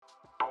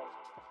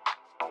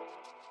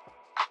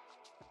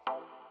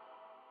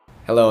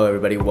Hello,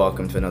 everybody.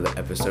 Welcome to another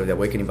episode of the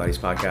Awakening Bodies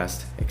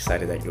podcast.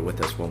 Excited that you're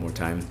with us one more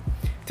time.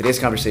 Today's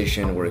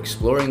conversation, we're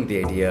exploring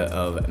the idea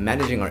of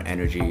managing our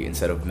energy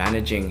instead of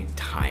managing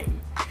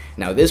time.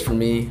 Now, this for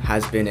me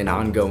has been an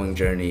ongoing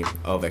journey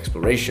of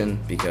exploration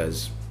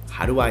because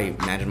how do I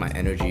manage my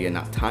energy and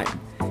not time?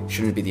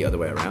 Shouldn't it be the other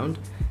way around?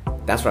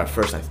 That's what at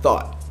first I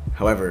thought.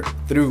 However,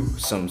 through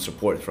some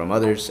support from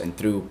others and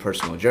through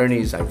personal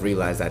journeys, I've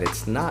realized that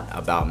it's not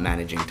about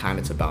managing time,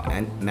 it's about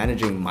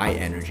managing my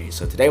energy.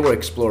 So today we'll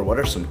explore what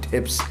are some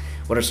tips,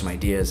 what are some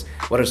ideas,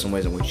 what are some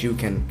ways in which you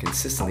can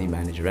consistently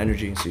manage your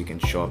energy so you can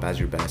show up as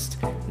your best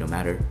no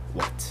matter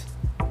what.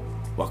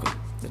 Welcome.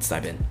 Let's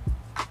dive in.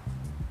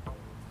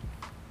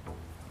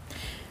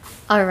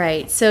 All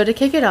right, so to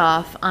kick it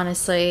off,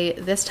 honestly,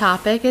 this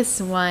topic is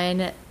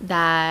one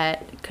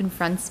that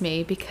confronts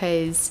me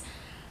because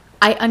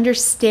I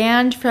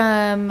understand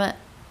from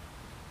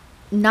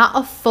not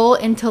a full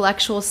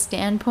intellectual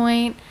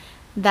standpoint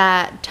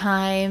that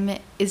time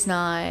is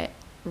not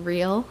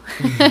real.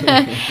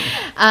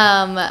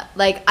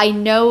 I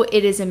know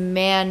it is a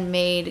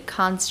man-made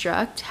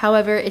construct.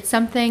 However, it's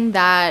something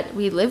that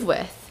we live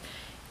with,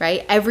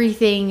 right?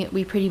 Everything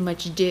we pretty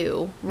much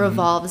do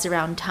revolves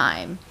around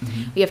time.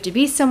 We have to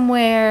be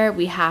somewhere.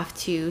 We have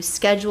to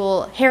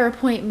schedule hair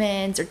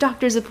appointments or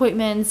doctor's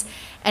appointments.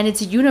 And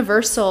it's a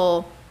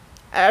universal,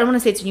 I don't want to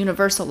say it's a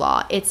universal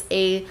law. It's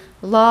a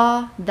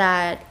law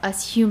that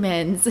us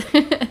humans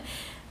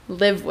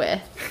live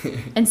with.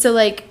 And so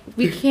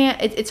we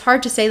can't, it's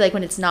hard to say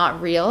when it's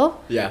not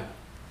real. Yeah.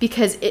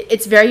 Because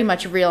it's very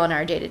much real in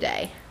our day to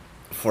day.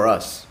 For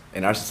us,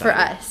 in our society.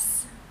 For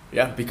us.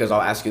 Yeah, because I'll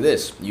ask you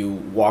this. You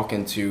walk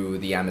into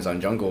the Amazon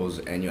jungles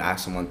and you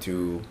ask someone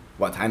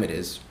what time it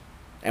is.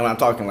 And when I'm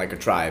talking like a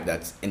tribe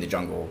that's in the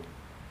jungle,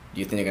 do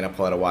you think they're going to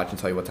pull out a watch and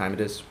tell you what time it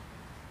is?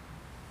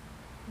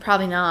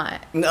 Probably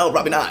not. No,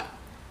 probably not.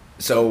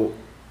 So,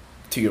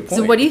 to your point.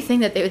 So what do you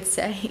think that they would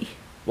say?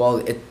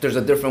 Well, there's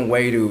a different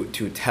way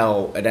to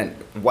tell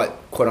what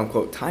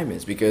quote-unquote time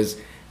is. Because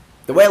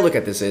the way I look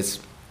at this is,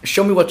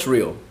 show me what's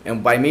real.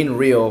 And by mean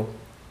real,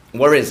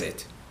 where is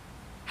it?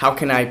 How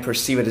can I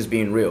perceive it as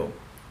being real?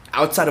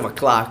 Outside of a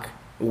clock,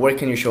 where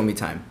can you show me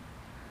time?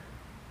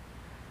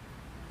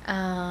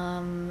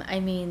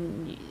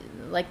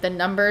 The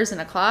numbers in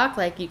a clock,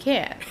 you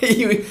can't.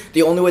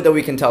 The only way that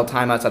we can tell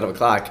time outside of a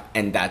clock,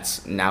 and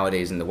that's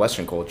nowadays in the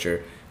Western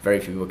culture, very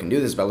few people can do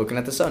this by looking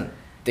at the sun.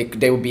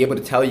 They will be able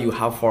to tell you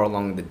how far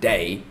along the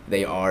day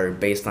they are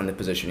based on the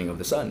positioning of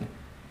the sun.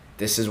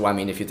 This is why,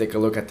 if you take a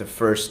look at the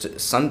first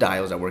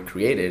sundials that were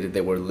created,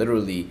 they were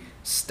literally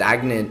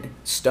stagnant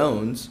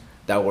stones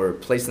that were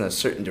placed in a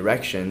certain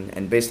direction,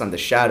 and based on the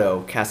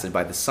shadow casted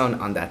by the sun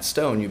on that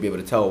stone, you'd be able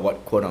to tell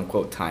what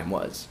quote-unquote time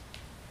was.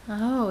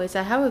 Oh, is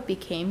that how it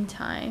became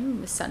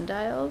time, with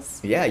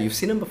sundials? Yeah, you've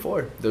seen them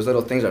before. Those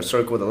little things are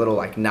circled with a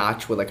little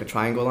notch with a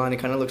triangle on it.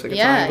 Kind of looks like a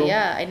triangle.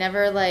 Yeah, I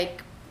never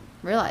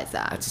realized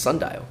that. That's a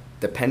sundial.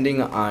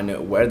 Depending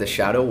on where the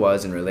shadow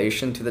was in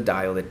relation to the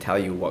dial, they tell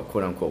you what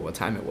quote-unquote what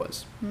time it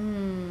was.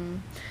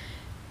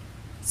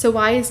 So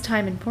why is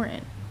time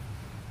important?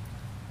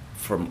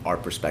 From our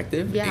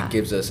perspective, yeah. It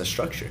gives us a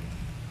structure.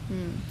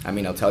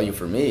 I'll tell you,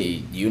 for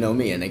me, you know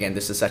me, and again,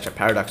 this is such a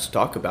paradox to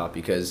talk about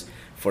because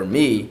for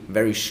me,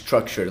 very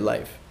structured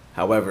life.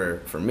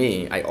 However, for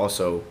me, I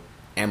also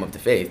am of the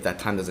faith that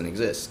time doesn't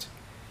exist.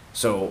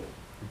 So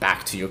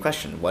back to your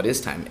question, what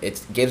is time?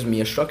 It gives me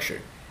a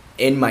structure.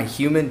 In my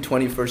human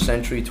 21st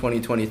century,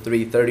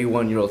 2023,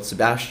 31-year-old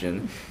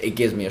Sebastian, it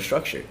gives me a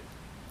structure.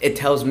 It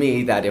tells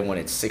me that when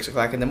it's 6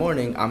 o'clock in the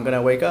morning, I'm going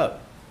to wake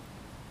up.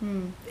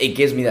 It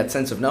gives me that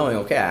sense of knowing,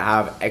 okay, I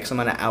have X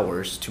amount of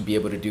hours to be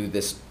able to do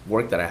this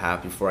work that I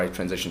have before I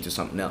transition to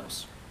something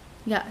else.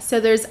 Yeah, so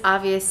there's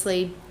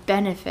obviously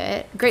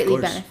greatly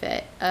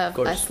benefit of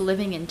us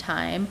living in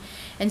time.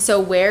 And so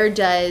where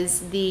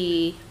does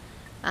the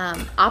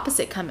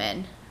opposite come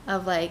in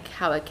of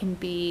how it can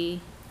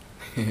be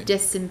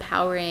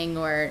disempowering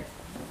or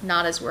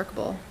not as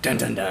workable? Dun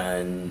dun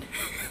dun.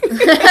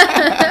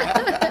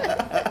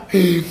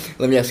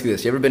 Let me ask you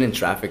this. You ever been in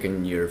traffic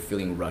and you're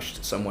feeling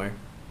rushed somewhere?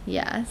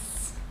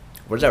 Yes.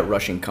 Where's that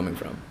rushing coming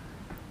from?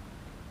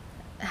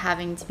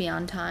 Having to be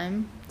on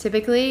time,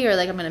 typically, or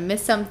I'm going to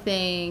miss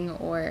something,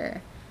 or,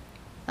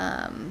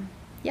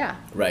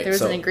 Right. There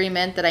was an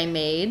agreement that I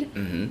made,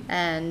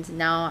 and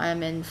now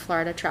I'm in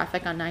Florida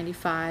traffic on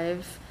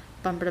 95,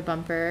 bumper to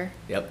bumper.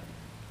 Yep.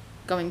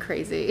 Going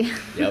crazy.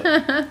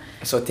 Yep.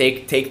 So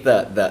take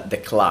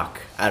the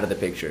clock out of the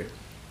picture.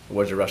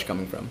 Where's the rush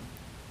coming from?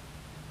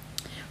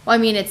 Well,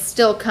 it's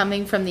still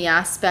coming from the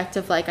aspect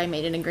of I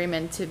made an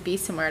agreement to be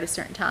somewhere at a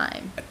certain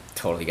time. I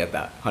totally get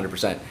that,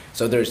 100%.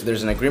 So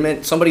there's an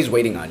agreement. Somebody's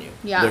waiting on you.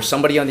 Yeah. There's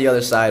somebody on the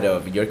other side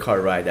of your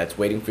car ride that's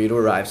waiting for you to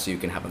arrive so you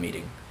can have a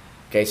meeting.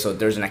 Okay, so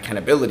there's an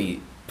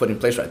accountability put in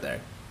place right there.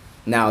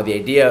 Now, the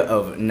idea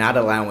of not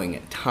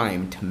allowing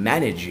time to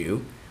manage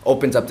you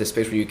opens up the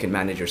space where you can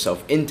manage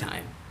yourself in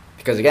time.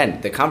 Because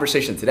again, the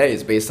conversation today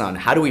is based on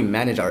how do we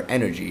manage our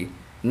energy,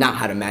 not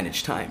how to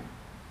manage time.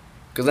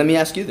 Because let me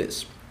ask you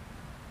this.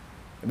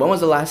 When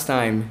was the last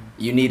time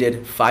you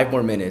needed 5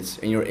 more minutes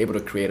and you were able to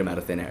create them out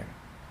of thin air?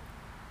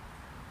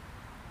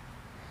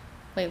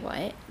 Wait,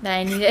 what? That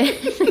I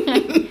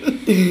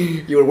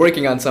needed. You were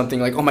working on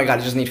something like, oh my god,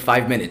 I just need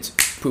 5 minutes.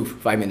 Poof,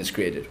 5 minutes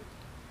created.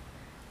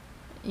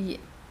 Yeah.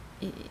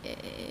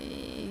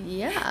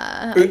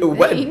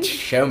 What?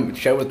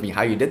 Share with me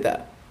how you did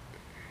that.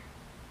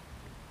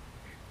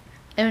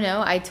 I don't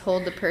know. I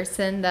told the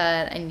person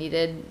that I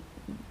needed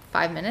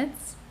 5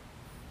 minutes.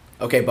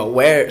 Okay, but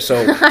where?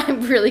 So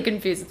I'm really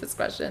confused with this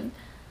question.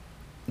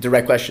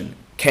 direct question: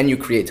 can you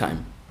create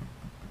time?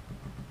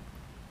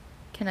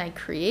 Can I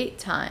create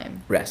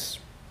time? Rest.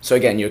 So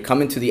again, you're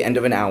coming to the end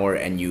of an hour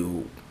and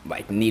you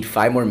like need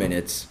 5 more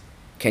minutes.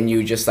 Can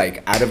you just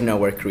like out of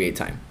nowhere create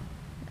time?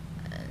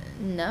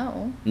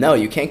 No. No,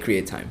 you can't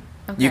create time.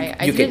 Okay,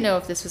 I didn't know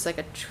if this was like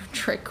a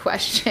trick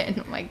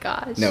question. Oh my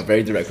gosh. No,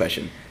 very direct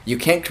question. You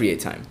can't create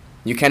time.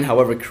 You can,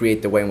 however,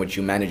 create the way in which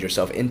you manage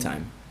yourself in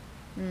time.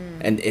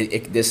 And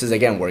this is,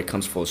 again, where it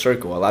comes full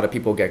circle. A lot of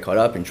people get caught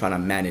up in trying to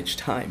manage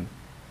time.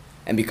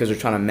 And because they're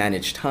trying to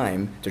manage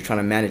time, they're trying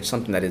to manage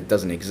something that it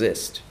doesn't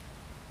exist.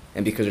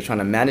 And because they're trying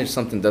to manage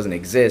something that doesn't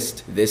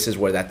exist, this is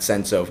where that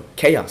sense of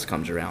chaos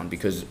comes around,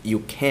 because you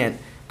can't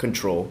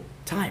control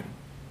time.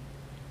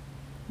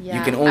 Yeah,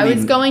 You can only... I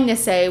was going to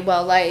say,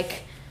 well,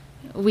 like,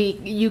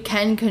 you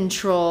can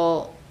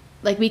control,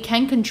 like, we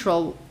can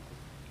control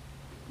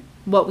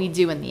what we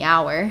do in the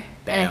hour. And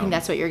I Bam. think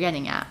that's what you're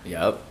getting at.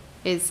 Yep.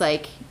 Is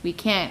like, we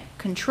can't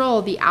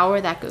control the hour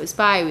that goes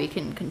by. We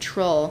can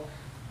control,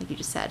 like you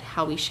just said,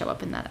 how we show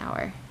up in that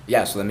hour.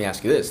 Yeah, so let me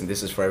ask you this, and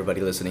this is for everybody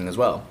listening as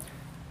well.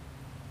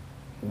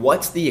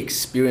 What's the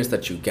experience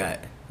that you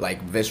get,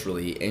 like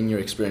viscerally, in your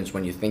experience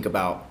when you think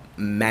about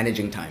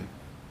managing time?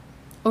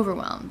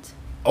 Overwhelmed.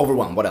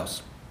 Overwhelmed, what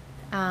else?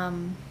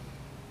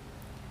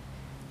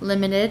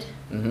 Limited.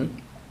 Mm-hmm.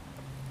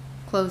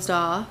 Closed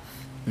off.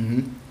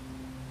 Mm-hmm.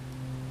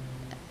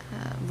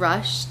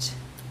 Rushed.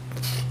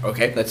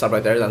 Okay, let's stop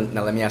right there.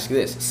 Now let me ask you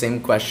this.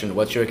 Same question.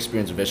 What's your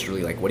experience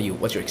viscerally? Like,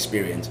 what's your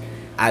experience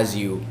as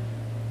you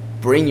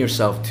bring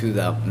yourself to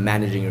the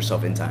managing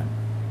yourself in time?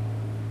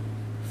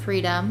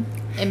 Freedom.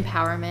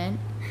 Empowerment.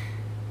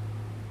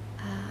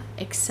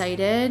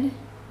 Excited.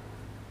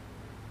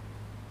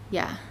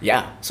 Yeah.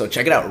 Yeah, so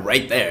check it out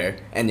right there.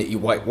 And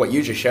what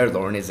you just shared,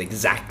 Lauren, is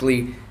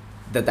exactly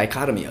the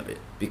dichotomy of it.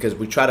 Because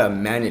we try to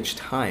manage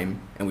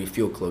time and we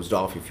feel closed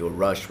off, we feel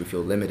rushed, we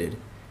feel limited.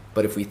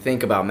 But if we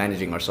think about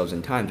managing ourselves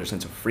in time, there's a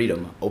sense of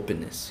freedom,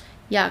 openness.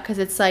 Yeah, because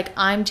it's like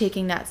I'm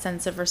taking that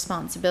sense of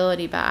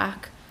responsibility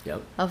back.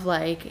 Yep. Of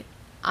like,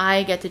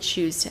 I get to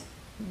choose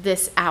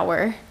this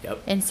hour.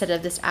 Yep. Instead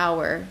of this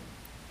hour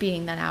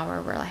being that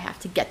hour where I have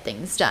to get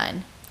things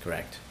done.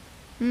 Correct.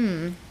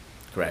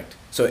 Correct.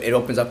 So it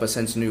opens up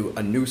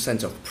a new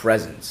sense of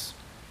presence.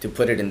 To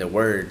put it in the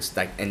words,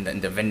 like in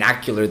the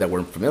vernacular that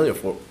we're familiar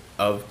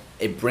of,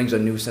 it brings a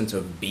new sense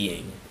of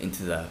being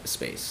into the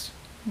space.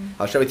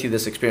 I'll share with you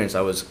this experience.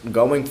 I was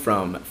going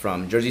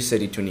from Jersey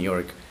City to New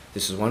York.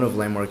 This is one of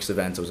Landmark's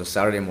events. It was a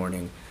Saturday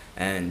morning,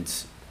 and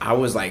I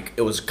was like,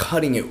 it was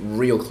cutting it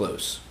real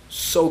close,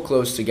 so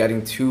close to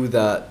getting to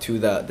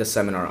the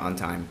seminar on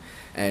time.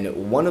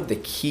 And one of the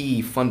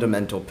key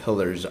fundamental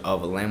pillars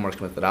of Landmark's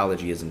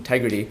methodology is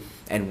integrity,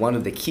 and one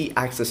of the key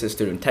accesses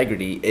to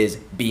integrity is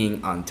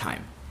being on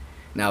time.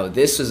 Now,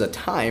 this is a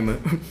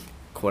time,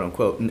 quote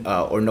unquote,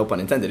 or no pun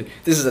intended,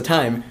 this is a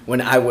time when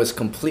I was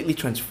completely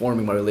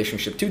transforming my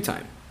relationship to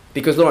time.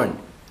 Because, Lauren,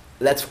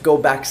 let's go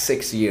back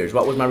 6 years.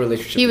 What was my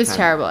relationship He to was time?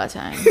 terrible at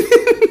times.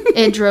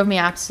 It drove me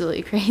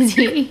absolutely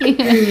crazy.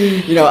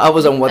 You know, I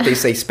was on what they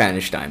say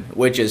Spanish time,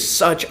 which is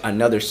such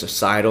another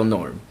societal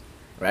norm,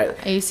 right?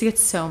 I used to get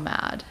so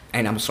mad.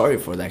 And I'm sorry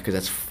for that, because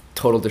that's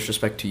total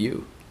disrespect to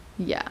you.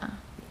 Yeah.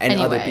 And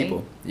anyway, other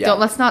people. Yeah.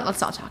 Let's not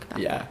talk about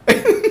Yeah.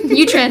 it.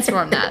 You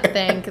transformed that,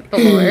 thank the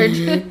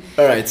Lord.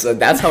 All right, so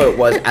that's how it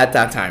was at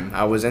that time.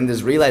 I was in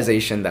this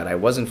realization that I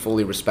wasn't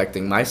fully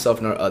respecting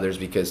myself nor others,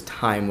 because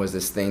time was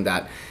this thing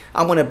that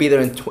I want to be there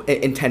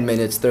in 10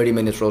 minutes, 30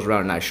 minutes rolls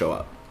around and I show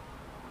up.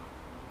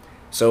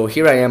 So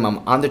here I am, I'm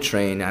on the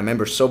train. I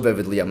remember so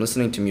vividly, I'm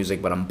listening to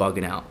music, but I'm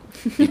bugging out.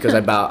 Because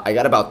I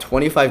got about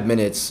 25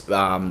 minutes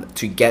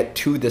to get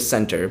to the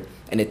center,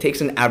 and it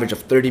takes an average of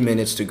 30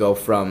 minutes to go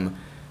from...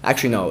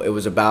 Actually, no, it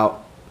was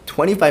about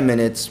 25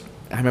 minutes.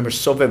 I remember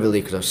so vividly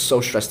because I was so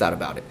stressed out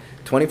about it.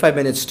 25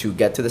 minutes to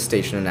get to the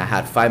station, and I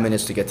had 5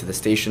 minutes to get to the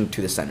station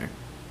to the center.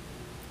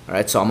 All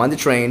right, so I'm on the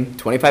train,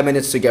 25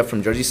 minutes to get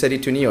from Jersey City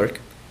to New York,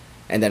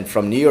 and then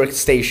from New York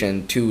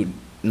Station to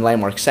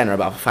Landmark Center,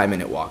 about a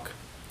 5-minute walk.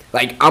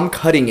 Like, I'm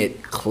cutting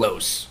it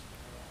close.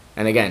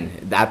 And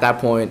again, at that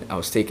point, I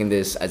was taking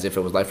this as if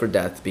it was life or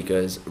death,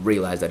 because I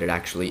realized that it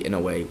actually, in a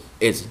way,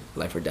 is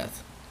life or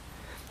death.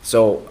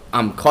 So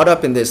I'm caught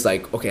up in this,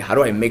 like, okay, how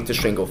do I make this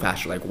train go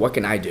faster? Like, what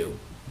can I do?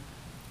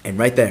 And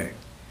right there,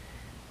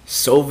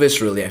 so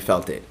viscerally I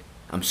felt it.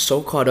 I'm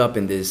so caught up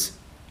in this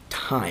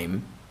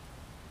time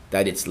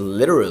that it's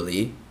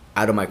literally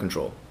out of my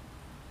control.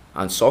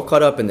 I'm so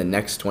caught up in the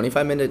next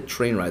 25-minute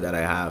train ride that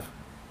I have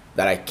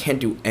that I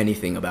can't do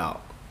anything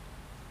about.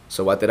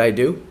 So what did I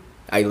do?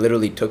 I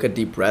literally took a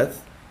deep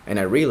breath and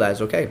I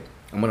realized, okay,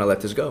 I'm going to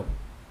let this go.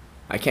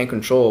 I can't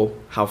control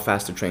how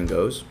fast the train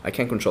goes. I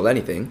can't control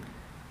anything.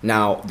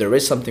 Now, there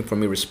is something for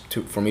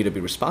me to be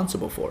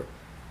responsible for.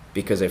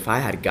 Because if I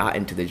had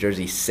gotten to the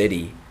Jersey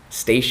City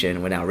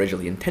station when I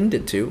originally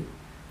intended to,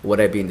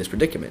 would I be in this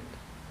predicament?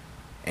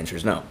 Answer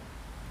is no.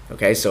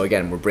 Okay, so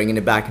again, we're bringing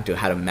it back into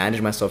how to manage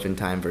myself in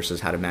time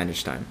versus how to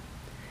manage time.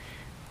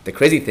 The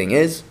crazy thing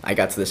is, I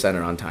got to the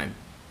center on time.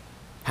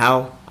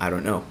 How? I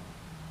don't know.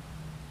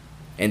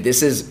 And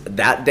this is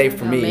that day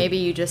for me. Maybe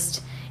you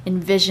just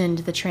envisioned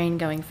the train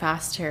going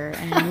faster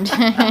and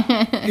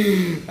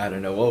I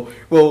don't know.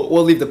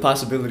 We'll leave the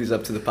possibilities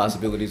up to the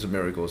possibilities of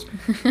miracles.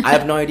 I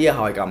have no idea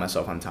how I got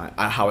myself on time,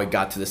 how I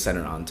got to the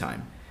center on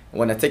time.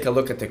 When I take a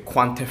look at the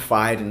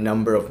quantified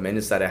number of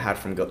minutes that I had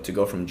to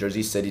go from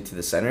Jersey City to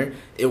the center,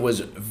 it was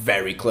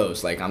very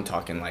close. Like, I'm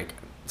talking like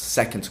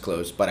seconds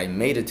close, but I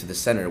made it to the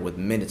center with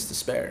minutes to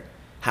spare.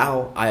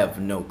 How? I have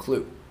no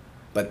clue.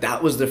 But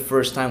that was the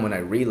first time when I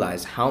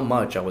realized how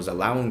much I was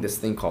allowing this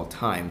thing called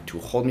time to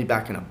hold me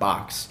back in a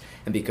box.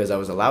 And because I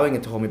was allowing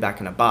it to hold me back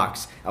in a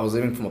box, I was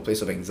living from a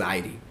place of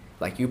anxiety,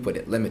 like you put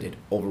it, limited,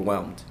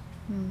 overwhelmed.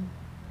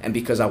 And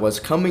because I was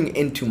coming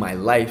into my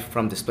life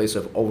from this place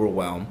of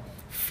overwhelm,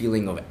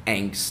 feeling of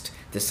angst,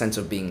 the sense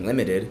of being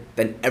limited,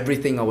 then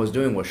everything I was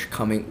doing was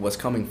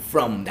coming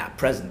from that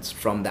presence,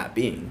 from that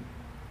being.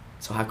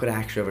 So how could I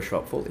actually ever show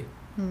up fully?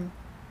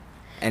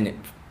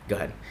 Go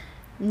ahead.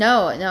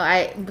 No,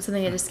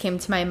 something that just came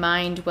to my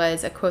mind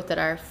was a quote that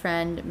our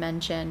friend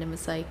mentioned, and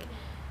was like,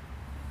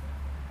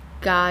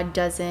 God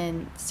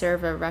doesn't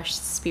serve a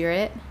rushed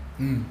spirit.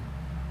 I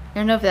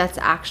don't know if that's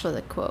actually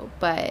the quote,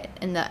 but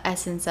in the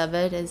essence of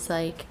it is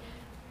like,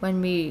 when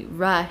we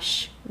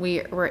rush,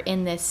 we're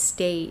in this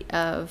state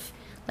of,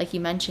 like you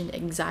mentioned,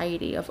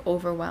 anxiety, of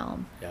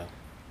overwhelm. Yeah.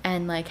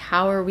 And like,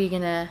 how are we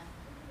gonna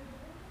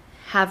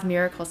have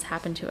miracles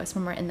happen to us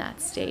when we're in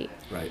that state?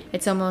 Right.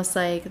 It's almost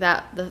like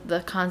that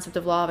the concept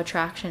of law of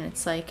attraction.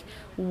 It's like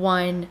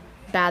one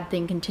bad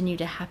thing continue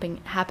to happen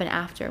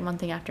after, one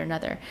thing after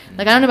another.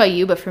 Like, I don't know about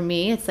you, but for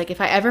me, it's like, if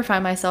I ever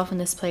find myself in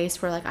this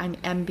place where like I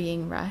am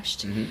being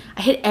rushed,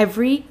 I hit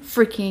every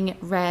freaking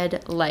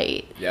red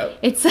light. Yep.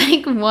 It's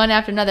like one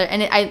after another,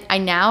 and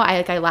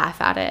I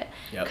laugh at it,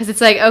 because it's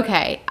like,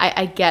 okay,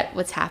 I get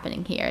what's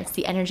happening here. It's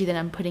the energy that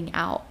I'm putting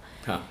out.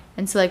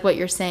 And so, like what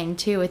you're saying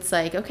too, it's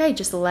like, okay,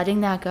 just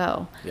letting that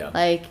go.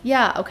 Like,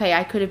 yeah, okay,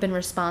 I could have been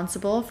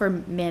responsible for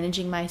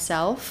managing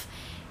myself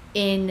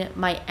in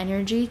my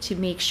energy to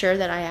make sure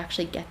that I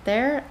actually get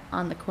there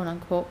on the quote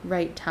unquote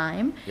right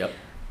time.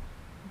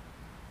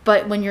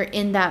 But when you're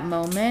in that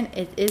moment,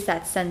 it is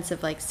that sense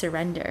of like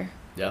surrender.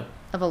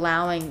 Of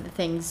allowing the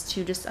things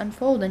to just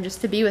unfold and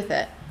just to be with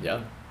it.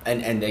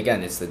 And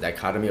again, it's the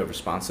dichotomy of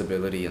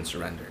responsibility and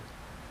surrender.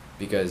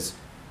 Because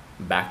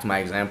back to my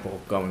example,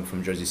 going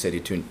from Jersey City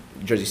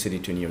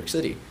to New York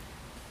City,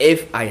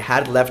 if I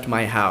had left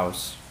my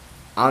house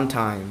on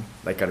time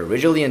like I'd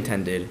originally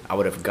intended, I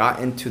would have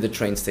gotten to the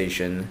train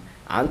station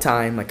on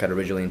time like I'd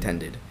originally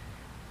intended.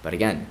 But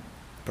again,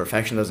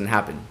 perfection doesn't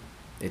happen.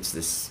 It's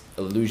this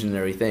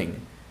illusionary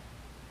thing.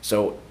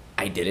 So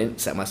I didn't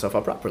set myself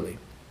up properly.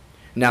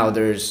 Now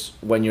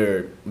when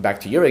you're back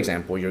to your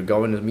example, you're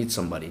going to meet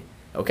somebody.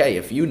 Okay,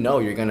 if you know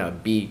you're gonna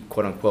be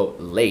quote unquote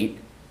late,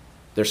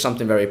 there's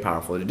something very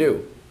powerful to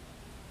do.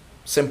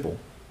 Simple.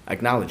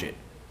 Acknowledge it.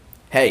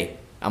 Hey,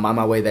 I'm on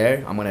my way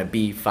there. I'm gonna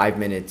be 5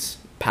 minutes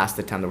past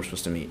the time that we're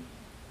supposed to meet.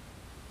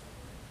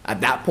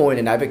 At that point,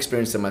 and I've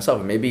experienced it myself,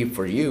 and maybe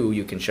for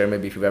you can share,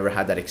 maybe if you've ever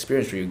had that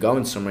experience where you're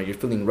going somewhere, you're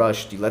feeling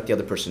rushed, you let the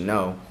other person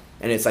know,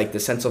 and it's like the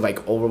sense of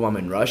like overwhelm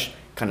and rush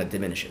kind of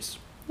diminishes.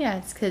 Yeah,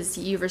 it's because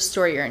you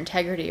restore your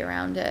integrity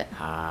around it.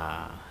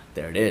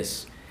 There it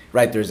is.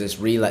 Right, there's this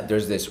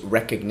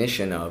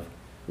recognition of,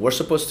 we're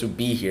supposed to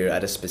be here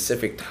at a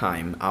specific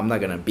time. I'm not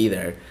going to be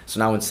there. So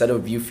now instead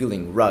of you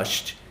feeling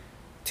rushed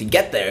to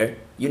get there,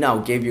 you now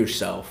give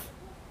yourself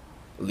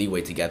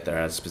leeway to get there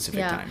at a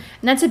specific time.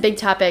 And that's a big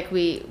topic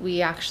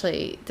we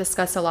actually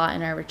discuss a lot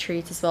in our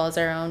retreats, as well as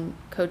our own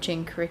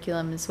coaching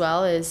curriculum as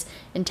well, is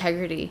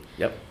integrity.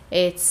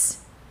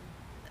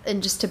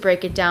 And just to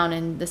break it down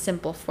in the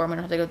simple form, I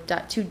don't have to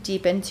go too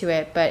deep into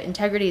it, but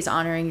integrity is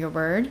honoring your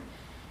word,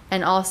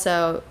 and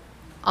also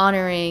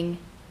honoring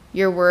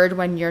your word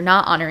when you're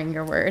not honoring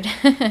your word.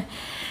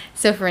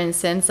 So for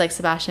instance, like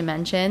Sebastian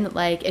mentioned,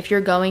 like if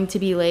you're going to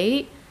be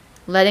late,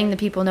 letting the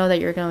people know that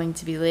you're going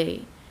to be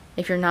late.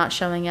 If you're not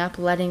showing up,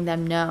 letting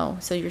them know.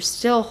 So you're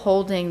still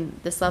holding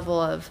this level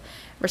of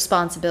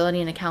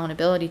responsibility and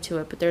accountability to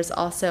it, but there's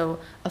also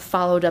a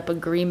followed up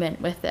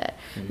agreement with it.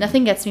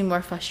 Nothing gets me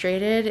more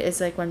frustrated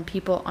is like when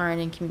people aren't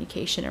in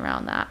communication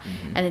around that.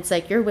 And it's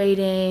like you're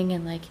waiting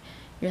and like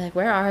you're like,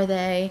 where are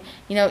they?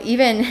 You know,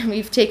 even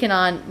we've taken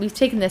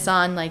this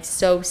on like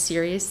so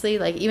seriously.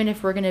 Like even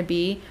if we're gonna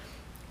be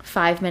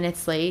 5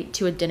 minutes late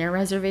to a dinner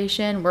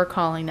reservation, we're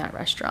calling that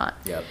restaurant.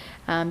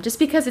 Just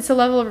because it's a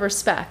level of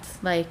respect.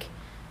 Like,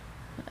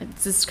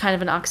 it's just kind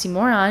of an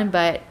oxymoron,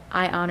 but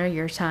I honor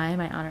your time.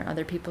 I honor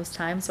other people's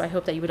time. So I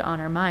hope that you would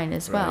honor mine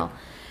as well.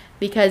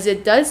 because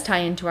it does tie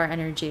into our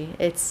energy.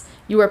 It's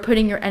you are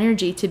putting your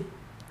energy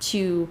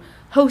to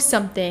host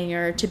something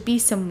or to be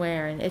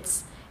somewhere, and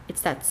it's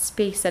that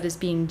space that is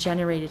being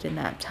generated in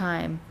that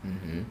time.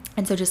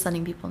 And so just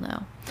letting people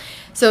know.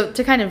 So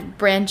to kind of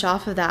branch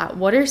off of that,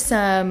 what are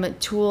some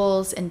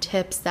tools and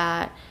tips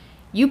that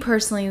you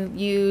personally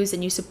use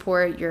and you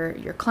support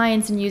your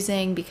clients in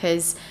using?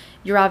 Because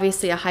you're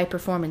obviously a high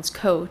performance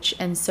coach,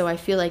 and so I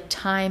feel like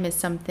time is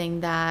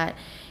something that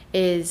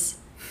is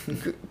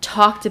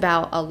talked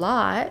about a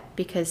lot,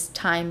 because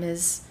time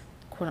is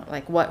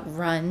like what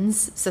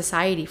runs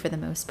society for the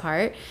most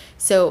part.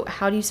 So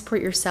how do you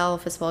support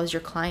yourself as well as your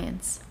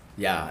clients?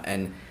 Yeah,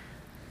 and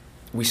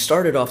we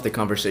started off the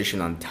conversation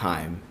on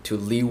time to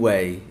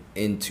leeway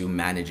into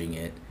managing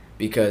it,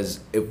 because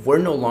if we're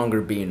no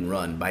longer being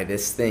run by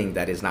this thing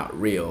that is not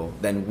real,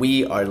 then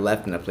we are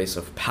left in a place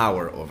of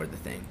power over the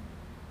thing.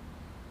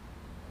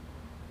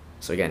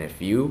 So again,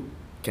 if you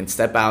can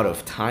step out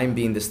of time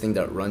being this thing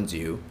that runs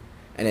you,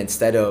 and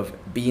instead of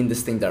being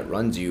this thing that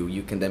runs you,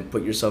 you can then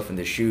put yourself in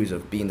the shoes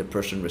of being the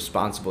person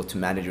responsible to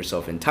manage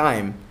yourself in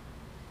time,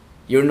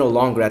 you're no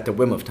longer at the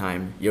whim of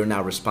time. You're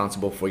now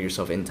responsible for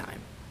yourself in time.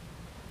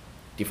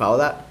 Do you follow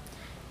that?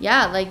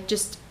 Yeah, like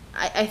just,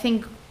 I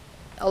think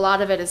a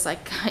lot of it is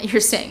like, you're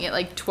saying it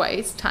like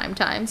twice,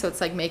 time. So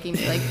it's like making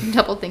me like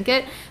double think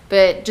it,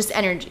 but just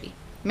energy,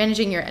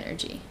 managing your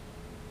energy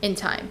in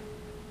time.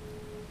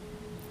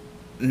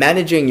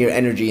 Managing your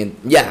energy, and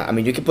yeah, I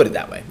mean, you can put it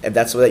that way. If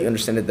that's the way that you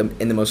understand it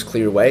in the most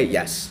clear way,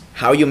 yes.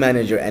 How you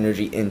manage your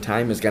energy in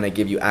time is going to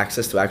give you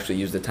access to actually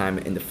use the time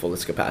in the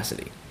fullest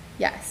capacity.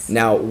 Yes.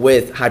 Now,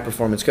 with high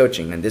performance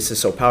coaching, and this is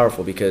so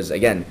powerful because,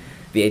 again,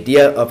 the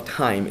idea of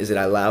time is it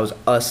allows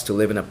us to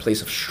live in a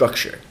place of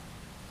structure.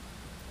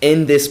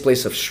 In this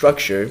place of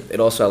structure, it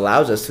also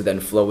allows us to then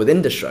flow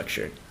within the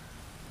structure.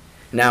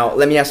 Now,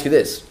 let me ask you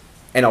this,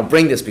 and I'll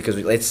bring this because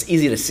it's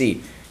easy to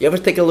see. You ever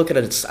take a look at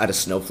a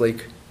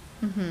snowflake?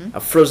 A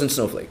frozen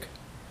snowflake.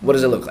 What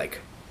does it look like?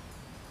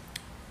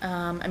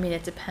 I mean,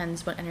 it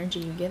depends what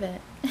energy you give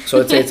it. So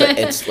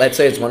let's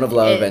say it's one of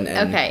love and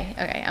okay,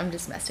 I'm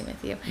just messing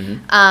with you.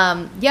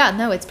 Yeah,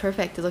 no, it's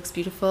perfect. It looks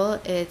beautiful.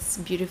 It's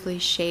beautifully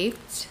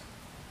shaped.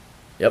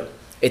 Yep.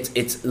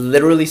 It's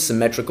literally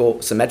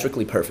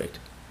symmetrically perfect.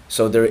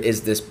 So there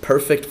is this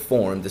perfect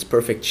form, this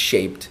perfect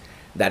shape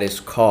that is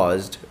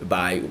caused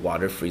by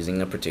water freezing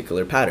a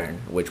particular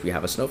pattern, which we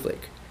have a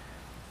snowflake.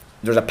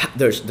 There's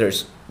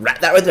that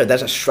right there.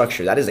 That's a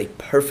structure. That is a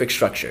perfect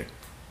structure.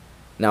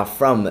 Now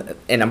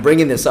and I'm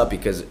bringing this up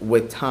because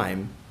with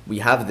time, we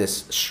have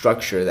this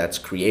structure that's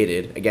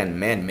created, again,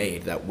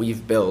 man-made, that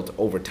we've built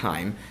over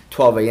time,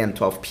 12 a.m.,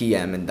 12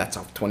 p.m., and that's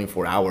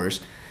 24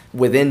 hours.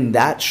 Within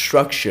that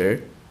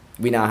structure,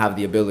 we now have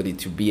the ability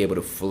to be able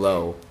to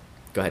flow.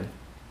 Go ahead.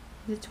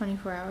 Is it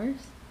 24 hours?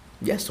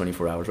 Yes,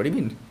 24 hours. What do you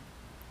mean?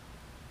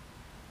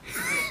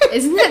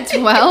 Isn't it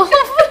 12?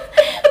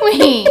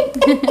 Wait.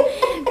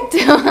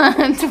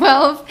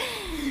 12.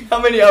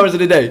 How many hours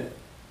in a day?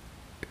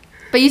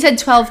 But you said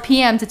 12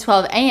 p.m. to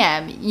 12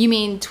 a.m. You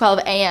mean 12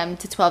 a.m.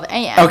 to 12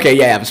 a.m. Okay,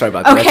 yeah, I'm sorry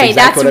about that. Okay,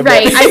 that's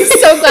right. I'm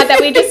so glad that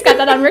we just got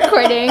that on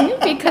recording,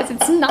 because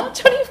it's not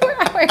 24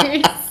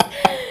 hours.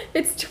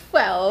 It's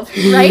 12,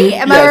 right?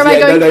 Am I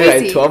going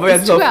crazy? Yeah. 12 a.m.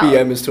 to 12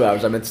 p.m. is 2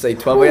 hours. I meant to say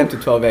 12 a.m. to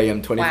 12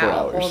 a.m., 24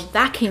 hours. Well,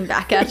 that came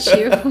back at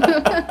you.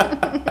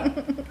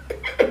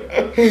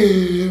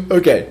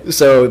 Okay,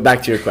 so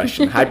back to your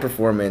question. High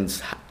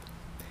performance.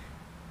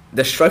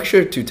 The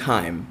structure to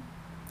time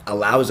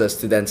allows us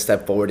to then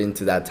step forward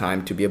into that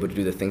time to be able to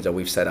do the things that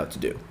we've set out to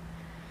do.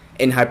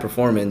 In high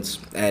performance,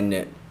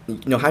 and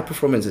high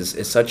performance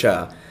is such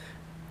a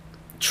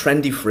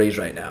trendy phrase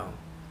right now.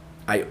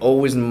 I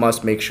always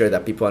must make sure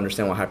that people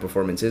understand what high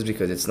performance is,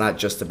 because it's not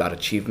just about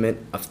achievement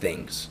of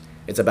things.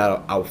 It's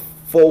about a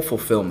full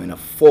fulfillment, a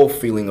full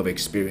feeling of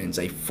experience,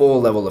 a full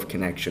level of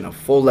connection, a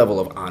full level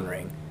of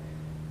honoring.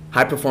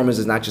 High performance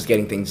is not just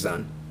getting things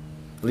done.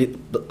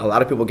 A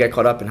lot of people get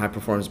caught up in high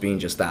performance being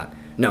just that.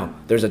 No,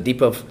 there's a deep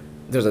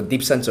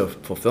sense of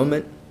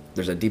fulfillment.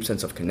 There's a deep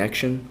sense of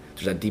connection.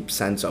 There's a deep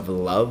sense of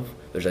love.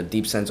 There's a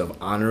deep sense of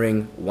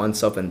honoring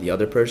oneself and the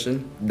other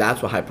person.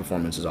 That's what high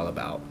performance is all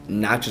about,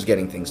 not just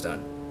getting things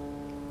done.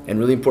 And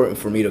really important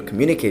for me to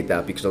communicate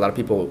that, because a lot of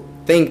people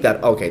think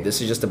that, okay,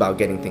 this is just about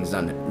getting things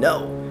done.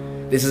 No,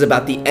 this is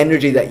about the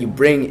energy that you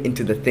bring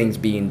into the things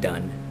being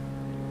done.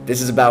 This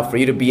is about for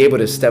you to be able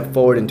to step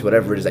forward into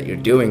whatever it is that you're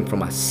doing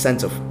from a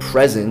sense of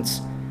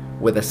presence,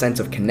 with a sense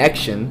of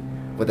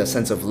connection, with a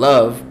sense of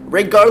love,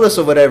 regardless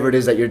of whatever it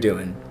is that you're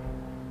doing.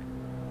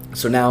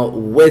 So now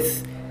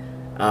with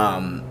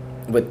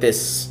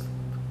this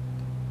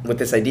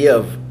idea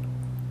of,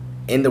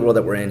 in the world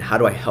that we're in, how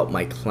do I help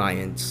my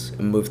clients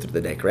move through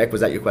the day, correct?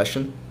 Was that your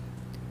question?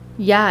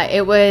 Yeah,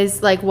 it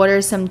was like, what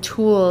are some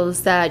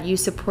tools that you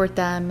support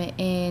them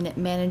in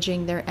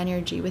managing their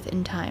energy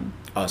within time?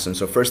 Awesome.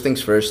 So first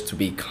things first, to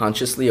be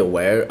consciously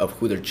aware of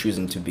who they're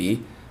choosing to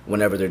be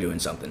whenever they're doing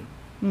something.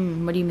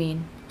 What do you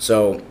mean?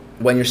 So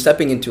when you're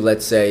stepping into,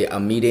 let's say, a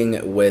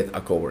meeting with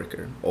a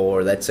coworker,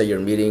 or let's say you're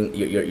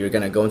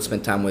going to go and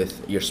spend time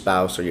with your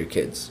spouse or your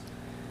kids,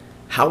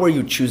 how are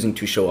you choosing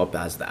to show up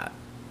as that,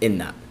 in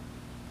that?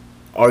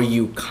 Are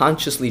you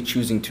consciously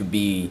choosing to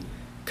be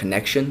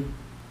connection,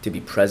 to be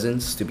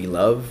presence, to be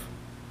love?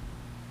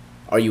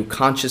 Are you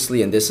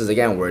consciously, and this is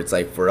again where it's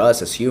like for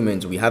us as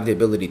humans, we have the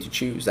ability to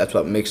choose. That's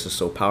what makes us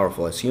so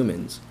powerful as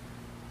humans.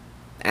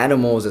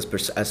 Animals,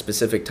 at a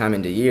specific time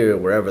in the year,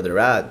 wherever they're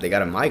at, they got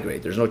to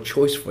migrate. There's no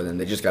choice for them.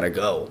 They just got to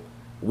go.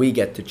 We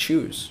get to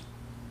choose.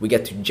 We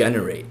get to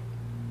generate.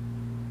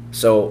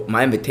 So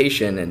my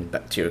invitation, and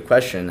back to your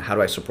question, how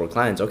do I support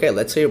clients? Okay,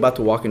 let's say you're about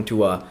to walk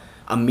into a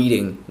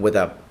meeting with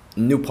a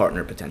new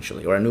partner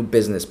potentially, or a new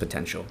business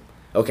potential.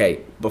 Okay,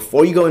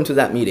 before you go into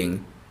that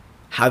meeting,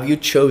 have you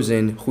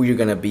chosen who you're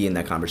going to be in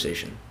that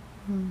conversation?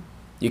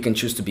 You can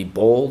choose to be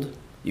bold.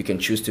 You can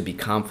choose to be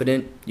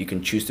confident. You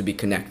can choose to be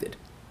connected.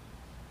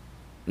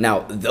 Now,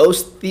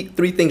 those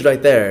three things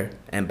right there,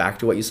 and back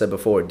to what you said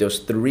before, those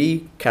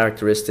three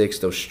characteristics,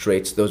 those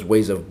traits, those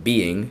ways of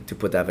being, to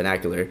put that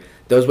vernacular,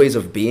 those ways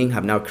of being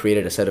have now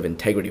created a set of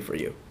integrity for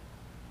you.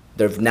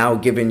 They've now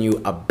given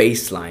you a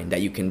baseline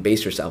that you can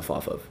base yourself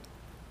off of.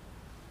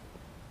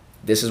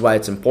 This is why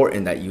it's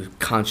important that you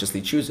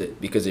consciously choose it,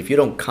 because if you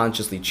don't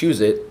consciously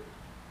choose it,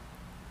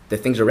 the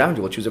things around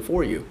you will choose it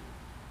for you.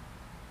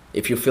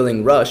 If you're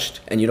feeling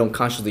rushed and you don't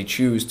consciously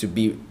choose to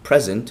be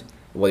present,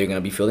 well, you're going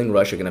to be feeling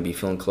rushed, you're going to be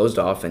feeling closed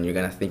off, and you're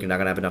going to think you're not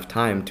going to have enough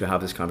time to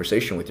have this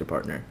conversation with your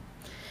partner.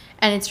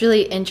 And it's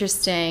really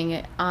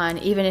interesting on,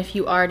 even if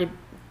you are to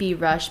be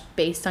rushed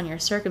based on your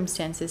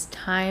circumstances,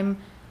 time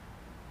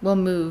will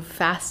move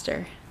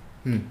faster.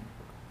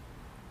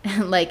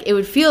 Like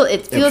it feels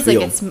like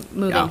it's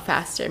moving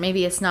faster.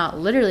 Maybe it's not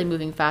literally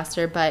moving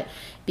faster, but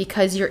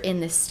because you're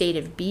in this state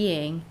of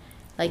being,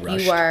 like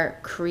rushed. You are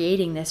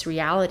creating this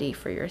reality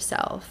for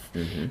yourself.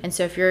 And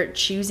so if you're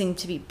choosing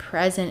to be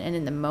present and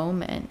in the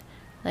moment,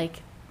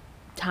 like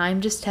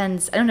time just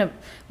tends, I don't know,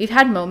 we've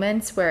had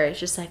moments where it's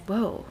just like,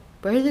 whoa,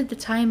 where did the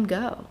time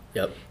go?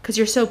 Yep. Because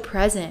you're so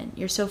present,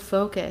 you're so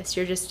focused,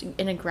 you're just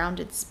in a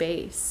grounded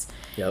space.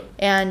 Yep.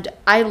 And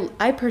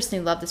I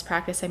personally love this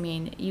practice. I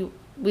mean,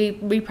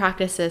 we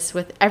practice this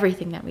with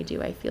everything that we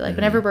do. I feel like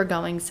whenever we're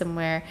going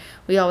somewhere,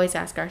 we always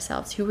ask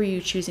ourselves, who are you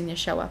choosing to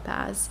show up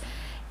as?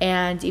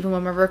 And even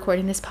when we're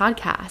recording this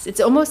podcast, it's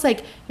almost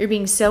like you're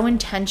being so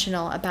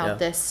intentional about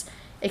this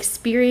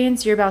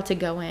experience you're about to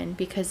go in,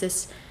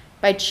 because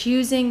by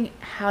choosing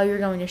how you're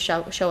going to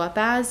show up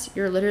as,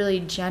 you're literally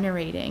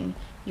generating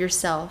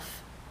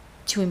yourself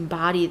to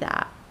embody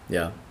that.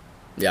 Yeah.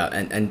 Yeah,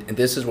 and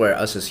this is where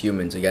us as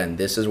humans, again,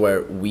 this is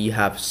where we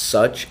have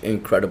such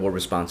incredible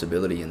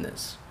responsibility in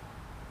this.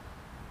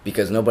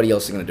 Because nobody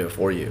else is going to do it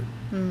for you.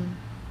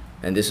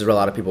 And this is where a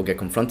lot of people get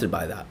confronted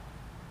by that.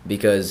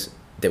 Because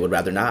they would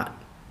rather not.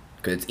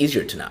 Because it's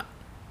easier to not.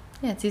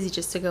 Yeah, it's easy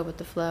just to go with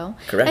the flow.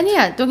 Correct. And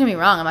yeah, don't get me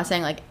wrong. I'm not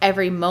saying like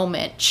every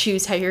moment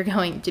choose how you're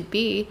going to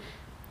be.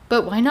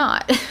 But why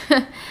not?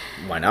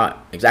 Why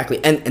not?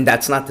 Exactly. And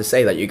that's not to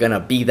say that you're going to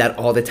be that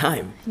all the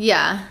time.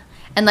 Yeah.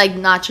 And like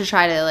not to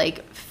try to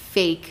like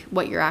fake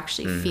what you're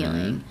actually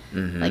feeling.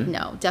 Like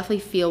no, definitely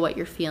feel what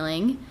you're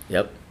feeling.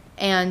 Yep.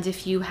 And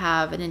if you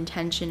have an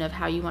intention of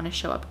how you want to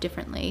show up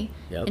differently,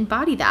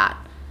 embody that.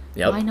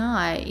 Yep. Why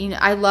not? You know,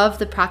 I love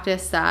the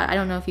practice that, I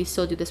don't know if you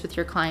still do this with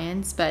your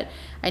clients, but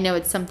I know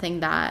it's something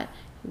that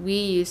we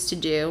used to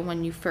do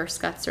when you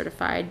first got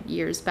certified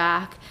years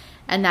back,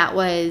 and that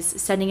was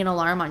setting an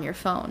alarm on your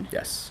phone.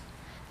 Yes.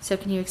 So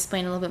can you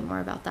explain a little bit more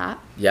about that?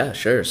 Yeah,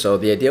 sure. So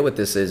the idea with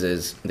this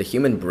is the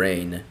human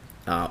brain,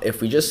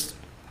 if we just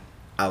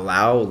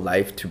allow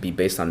life to be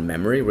based on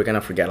memory, we're going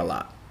to forget a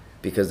lot.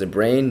 Because the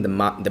brain,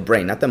 the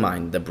brain, not the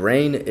mind, the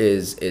brain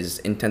is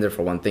intended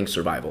for one thing,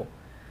 survival.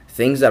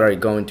 Things that are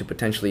going to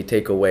potentially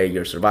take away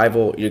your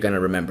survival, you're going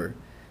to remember.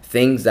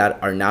 Things that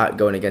are not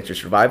going against your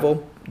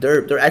survival,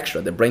 they're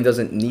extra. The brain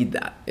doesn't need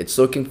that. It's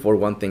looking for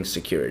one thing,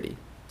 security,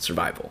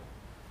 survival.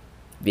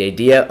 The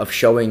idea of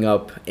showing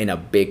up in a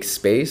big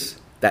space,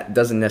 that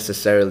doesn't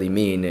necessarily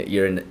mean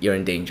you're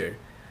in danger.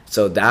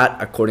 So that,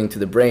 according to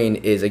the brain,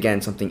 is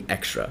again something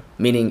extra,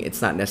 meaning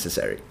it's not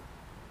necessary.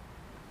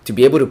 To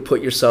be able to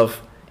put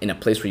yourself in a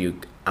place where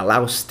you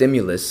allow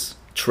stimulus,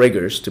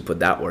 triggers, to put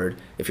that word,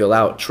 if you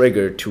allow a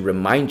trigger to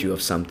remind you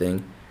of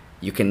something,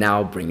 you can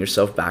now bring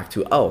yourself back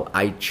to, oh,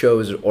 I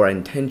chose or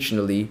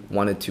intentionally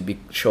wanted to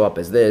show up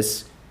as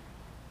this.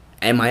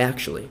 Am I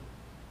actually?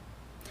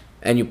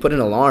 And you put an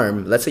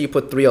alarm. Let's say you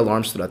put 3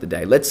 alarms throughout the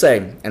day. Let's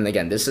say, and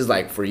again, this is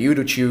like for you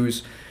to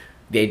choose.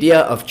 The idea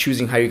of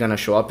choosing how you're going to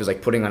show up is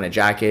like putting on a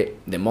jacket.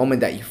 The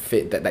moment that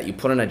you that you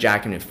put on a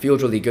jacket and it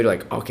feels really good, you're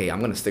like, okay, I'm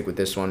going to stick with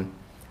this one.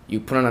 You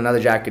put on another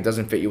jacket,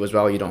 doesn't fit you as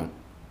well, you don't.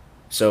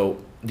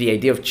 So the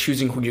idea of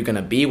choosing who you're going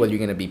to be, whether you're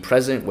going to be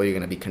present, whether you're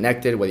going to be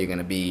connected, whether you're going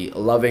to be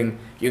loving,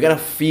 you're going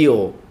to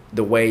feel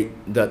the way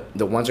that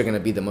the ones are going to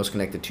be the most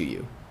connected to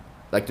you.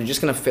 Like they're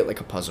just going to fit like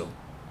a puzzle.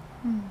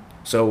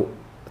 So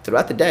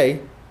throughout the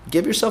day,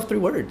 give yourself 3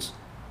 words.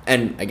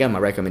 And again, my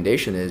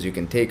recommendation is you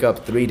can take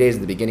up 3 days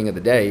at the beginning of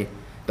the day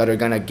that are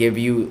going to give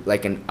you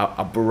like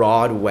a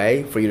broad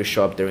way for you to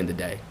show up during the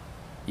day.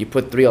 You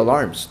put 3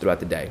 alarms throughout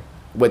the day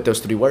with those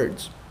 3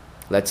 words.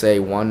 Let's say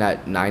one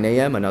at 9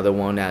 a.m., another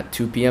one at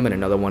 2 p.m., and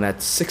another one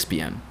at 6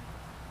 p.m.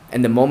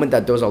 And the moment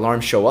that those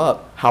alarms show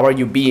up, how are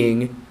you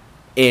being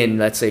in,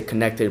 let's say,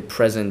 connected,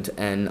 present,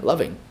 and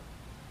loving?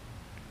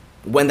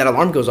 When that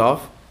alarm goes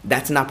off,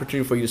 that's an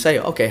opportunity for you to say,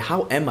 okay,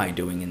 how am I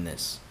doing in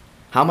this?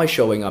 How am I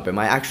showing up? Am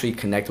I actually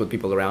connected with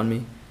people around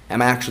me?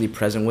 Am I actually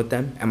present with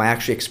them? Am I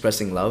actually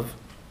expressing love?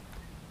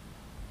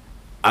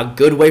 A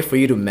good way for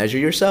you to measure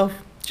yourself,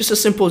 just a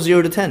simple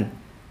 0 to 10.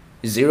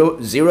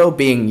 0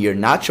 being you're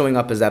not showing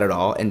up as that at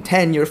all, and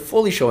 10, you're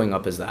fully showing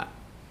up as that.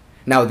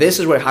 Now, this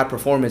is where high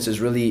performance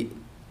is really,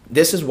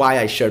 this is why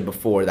I shared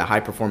before that high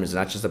performance is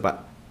not just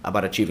about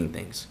achieving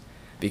things.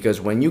 Because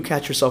when you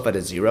catch yourself at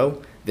a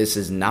 0, this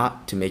is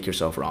not to make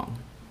yourself wrong.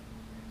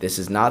 This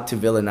is not to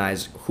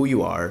villainize who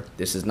you are.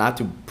 This is not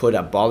to put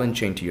a ball and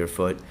chain to your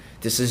foot.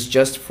 This is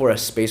just for a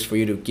space for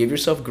you to give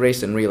yourself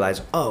grace and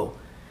realize, oh,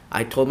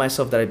 I told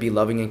myself that I'd be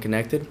loving and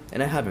connected,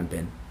 and I haven't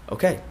been.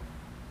 Okay,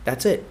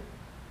 that's it.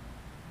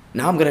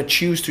 Now I'm going to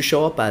choose to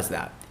show up as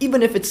that.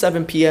 Even if it's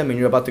 7 p.m. and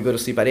you're about to go to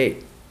sleep at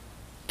 8.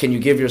 Can you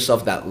give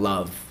yourself that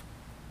love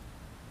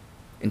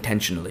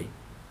intentionally?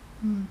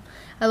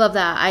 I love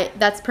that.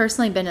 That's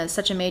personally been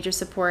such a major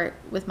support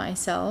with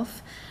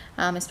myself,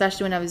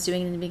 especially when I was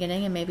doing it in the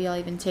beginning, and maybe I'll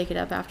even take it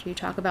up after you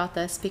talk about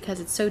this, because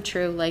it's so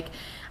true. Like,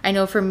 I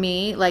know for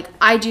me, like,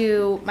 I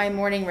do my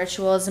morning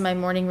rituals and my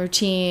morning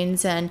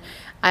routines, and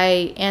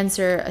I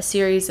answer a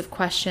series of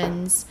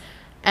questions,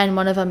 and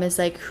one of them is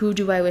like, who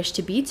do I wish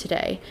to be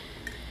today?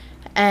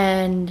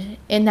 And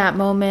in that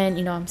moment,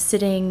 you know, I'm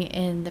sitting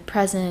in the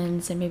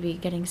presence and maybe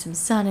getting some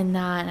sun in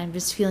that, and I'm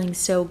just feeling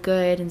so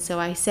good. And so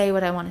I say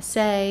what I want to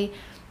say,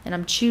 and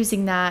I'm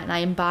choosing that, and I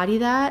embody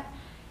that.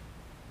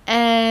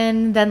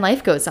 And then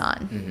life goes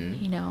on.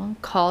 Mm-hmm. You know,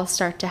 calls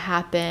start to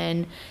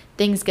happen,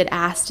 things get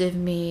asked of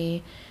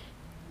me.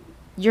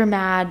 You're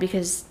mad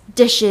because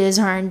dishes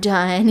aren't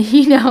done,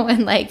 you know,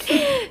 and like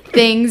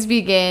things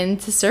begin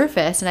to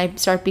surface, and I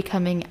start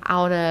becoming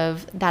out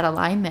of that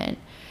alignment.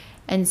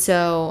 And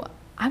so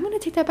I'm going to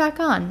take that back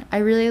on. I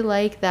really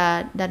like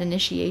that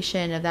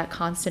initiation of that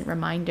constant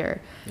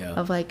reminder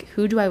of like,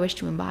 who do I wish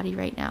to embody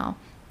right now?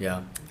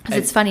 Yeah. Because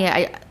it's funny.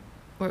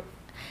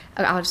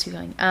 I'll just keep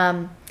going.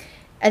 And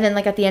then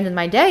like at the end of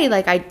my day,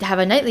 like I have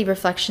a nightly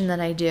reflection that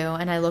I do,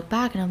 and I look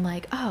back and I'm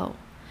like, oh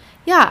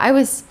yeah, I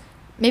was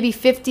maybe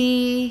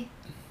 50%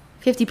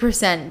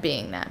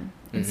 being them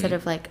instead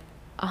of like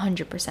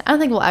 100%. I don't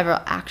think we'll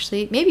ever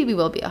actually, maybe we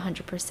will be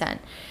 100%.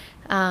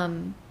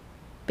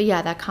 But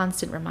yeah, that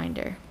constant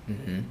reminder.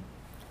 Mm-hmm.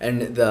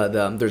 And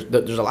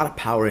there's a lot of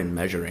power in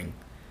measuring.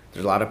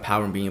 There's a lot of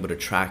power in being able to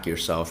track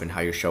yourself and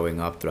how you're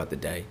showing up throughout the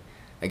day.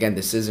 Again,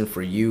 this isn't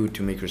for you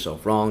to make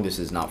yourself wrong. This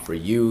is not for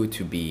you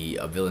to be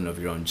a villain of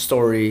your own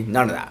story.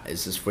 None of that.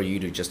 This is for you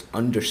to just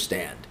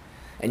understand.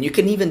 And you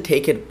can even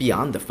take it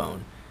beyond the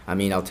phone. I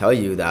mean, I'll tell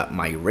you that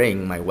my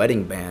ring, my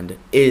wedding band,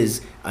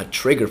 is a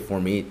trigger for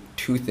me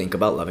to think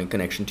about love and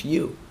connection to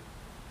you.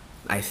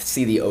 I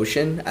see the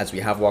ocean as we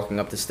have walking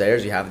up the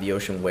stairs. You have the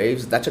ocean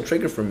waves. That's a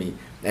trigger for me.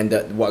 And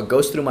what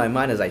goes through my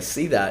mind as I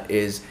see that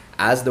is,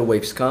 as the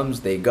waves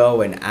comes, they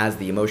go, and as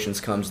the emotions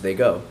comes, they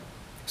go.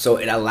 So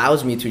it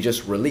allows me to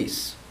just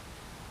release.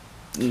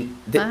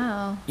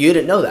 Wow. You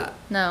didn't know that?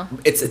 No.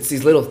 It's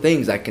these little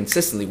things that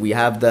consistently we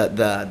have the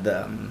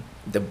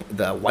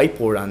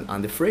whiteboard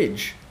on the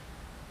fridge.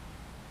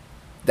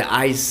 The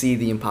eyes see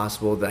the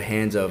impossible, the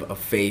hands of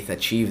faith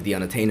achieve the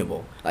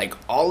unattainable. Like,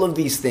 all of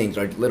these things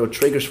are little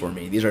triggers for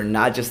me. These are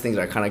not just things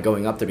that are kind of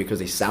going up there because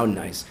they sound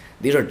nice.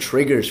 These are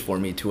triggers for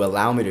me to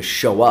allow me to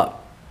show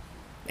up.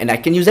 And I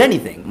can use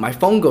anything. My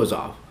phone goes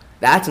off.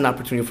 That's an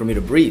opportunity for me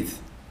to breathe.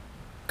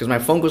 Because my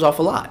phone goes off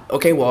a lot.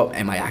 Okay, well,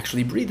 am I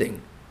actually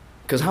breathing?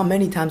 Because how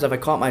many times have I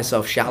caught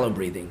myself shallow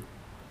breathing?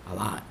 A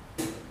lot.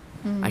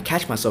 I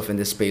catch myself in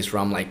this space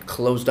where I'm like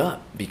closed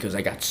up because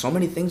I got so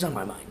many things on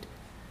my mind.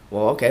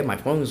 Well, okay, my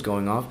phone is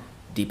going off.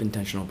 Deep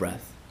intentional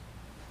breath.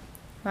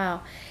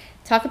 Wow.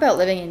 Talk about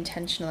living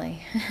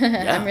intentionally.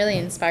 Yeah. I'm really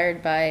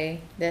inspired by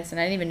this, and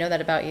I didn't even know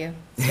that about you.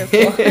 So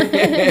cool.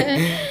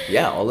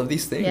 Yeah, all of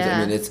these things.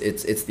 Yeah. I mean,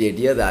 it's the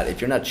idea that if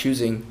you're not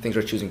choosing, things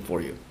are choosing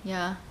for you.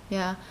 Yeah,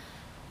 yeah.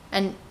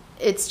 And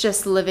it's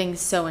just living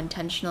so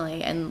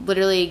intentionally and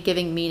literally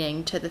giving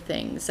meaning to the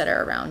things that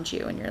are around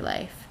you in your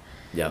life.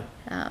 Yeah.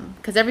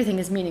 Because everything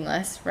is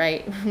meaningless,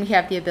 right? We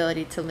have the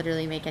ability to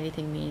literally make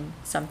anything mean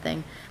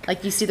something.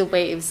 Like, you see the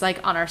waves like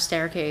on our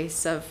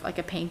staircase of like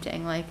a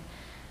painting. Like,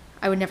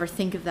 I would never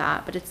think of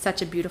that, but it's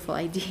such a beautiful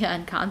idea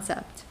and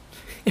concept.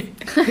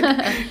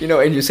 You know,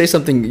 and you say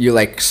something, you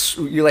like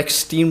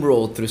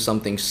steamrolled through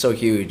something so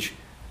huge,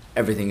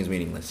 everything is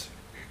meaningless.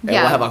 And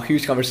Yeah. we'll have a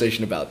huge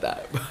conversation about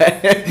that.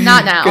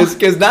 Not now.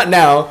 Because not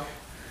now.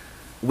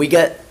 We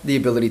get the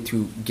ability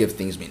to give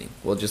things meaning.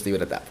 We'll just leave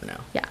it at that for now.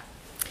 Yeah.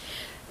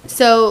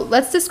 So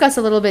let's discuss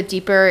a little bit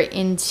deeper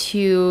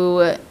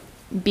into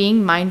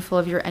being mindful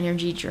of your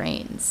energy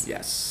drains.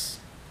 Yes.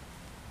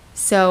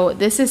 So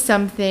this is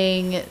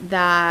something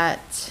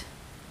that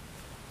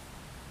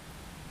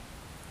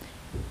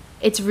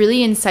it's really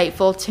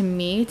insightful to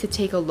me to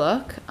take a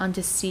look on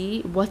to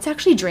see what's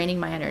actually draining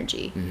my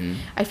energy.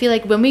 I feel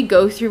like when we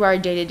go through our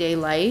day-to-day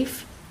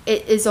life,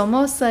 it is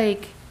almost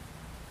like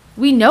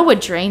we know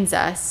what drains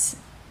us,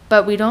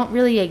 but we don't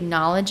really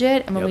acknowledge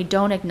it. And when we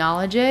don't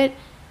acknowledge it,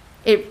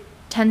 it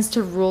tends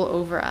to rule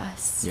over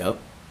us. Yep.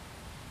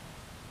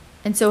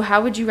 And so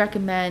how would you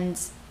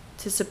recommend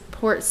to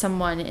support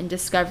someone in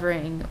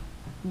discovering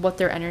what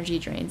their energy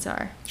drains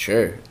are?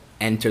 Sure.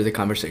 Enter the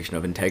conversation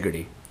of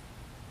integrity.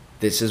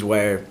 This is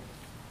where,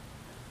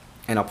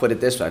 and I'll put it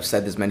this way, I've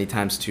said this many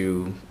times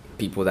to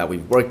people that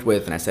we've worked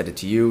with, and I said it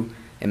to you.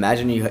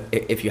 Imagine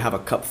if you have a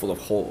cup full of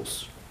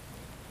holes.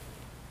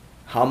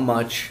 How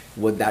much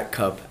would that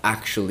cup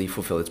actually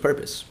fulfill its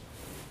purpose?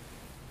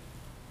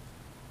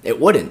 It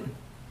wouldn't.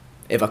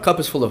 If a cup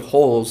is full of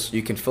holes,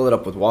 you can fill it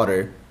up with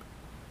water,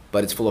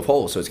 but it's full of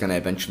holes, so it's going to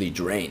eventually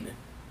drain.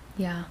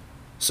 Yeah.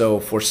 So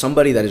for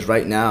somebody that is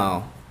right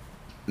now,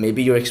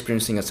 maybe you're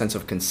experiencing a sense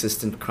of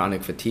consistent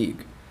chronic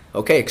fatigue.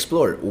 Okay,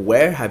 explore.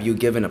 Where have you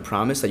given a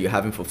promise that you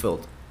haven't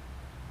fulfilled?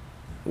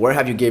 Where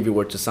have you gave your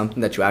word to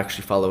something that you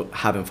actually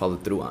haven't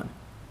followed through on?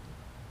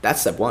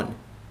 That's step one.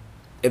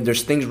 If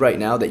there's things right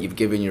now that you've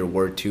given your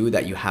word to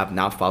that you have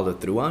not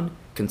followed through on,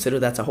 consider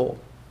that's a hole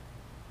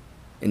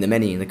in the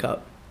many in the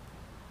cup.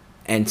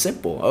 And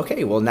simple.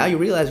 Okay, well, now you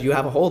realize you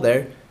have a hole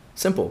there.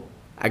 Simple.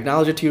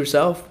 Acknowledge it to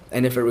yourself,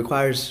 and if it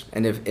requires,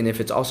 and if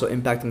it's also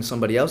impacting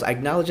somebody else,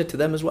 acknowledge it to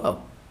them as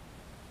well.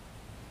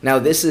 Now,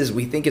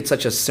 we think it's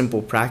such a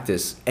simple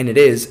practice, and it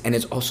is, and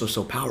it's also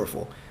so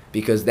powerful,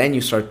 because then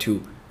you start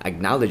to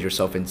acknowledge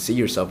yourself and see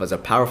yourself as a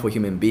powerful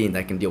human being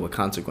that can deal with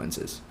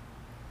consequences.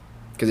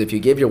 Because if you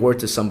give your word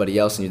to somebody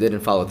else and you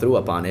didn't follow through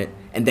upon it,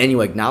 and then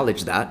you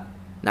acknowledge that,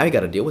 now you got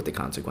to deal with the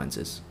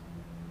consequences.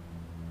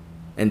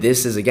 And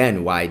this is,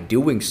 again, why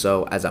doing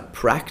so as a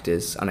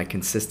practice on a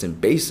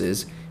consistent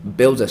basis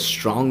builds a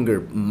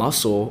stronger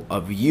muscle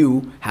of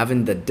you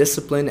having the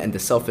discipline and the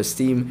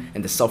self-esteem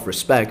and the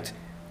self-respect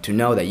to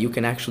know that you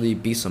can actually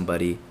be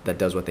somebody that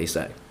does what they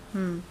say.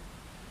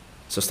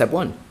 So step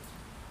one,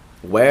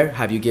 where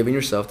have you given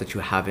yourself that you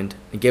haven't,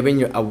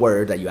 given a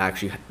word that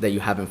you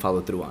haven't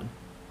followed through on?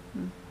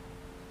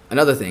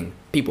 Another thing,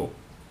 people.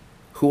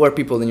 Who are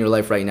people in your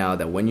life right now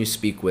that when you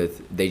speak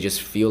with, they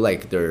just feel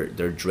like they're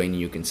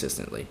draining you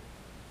consistently?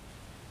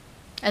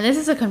 And this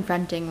is a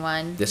confronting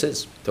one. This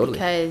is, totally.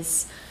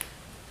 Because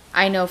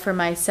I know for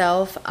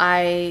myself,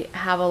 I've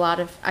had a lot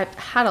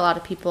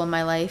of people in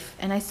my life,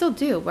 and I still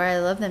do, where I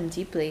love them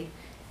deeply.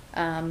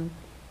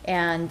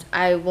 And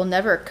I will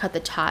never cut the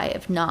tie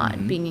of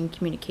not being in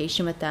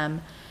communication with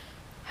them.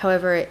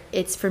 However,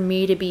 it's for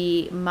me to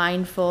be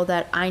mindful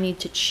that I need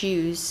to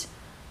choose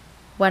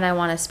when I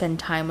want to spend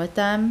time with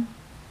them,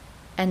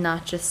 and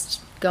not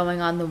just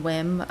going on the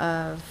whim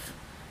of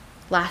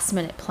last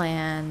minute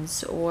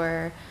plans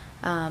or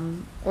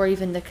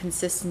even the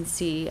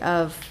consistency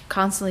of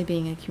constantly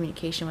being in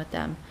communication with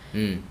them.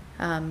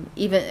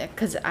 Even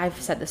because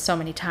I've said this so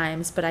many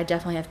times, but I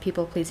definitely have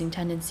people pleasing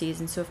tendencies.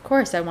 And so of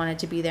course I wanted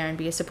to be there and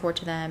be a support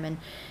to them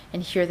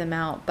and hear them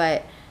out.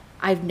 But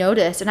I've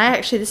noticed,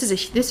 and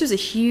this was a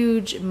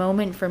huge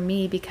moment for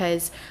me,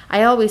 because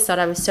I always thought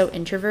I was so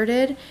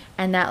introverted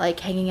and that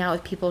like hanging out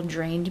with people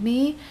drained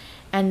me.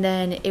 And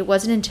then it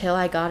wasn't until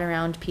I got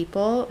around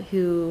people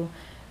who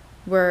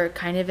were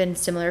kind of in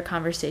similar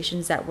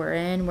conversations that we're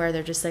in, where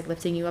they're just like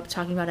lifting you up,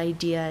 talking about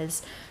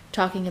ideas,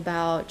 talking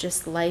about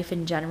just life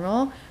in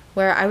general,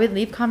 where I would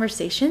leave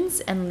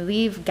conversations and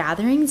leave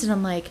gatherings and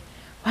I'm like,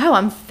 wow,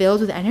 I'm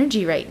filled with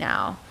energy right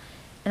now.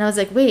 And I was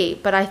like,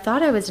 wait, but I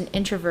thought I was an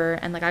introvert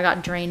and like I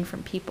got drained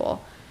from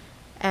people.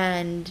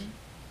 And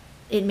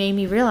it made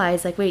me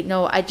realize, like, wait,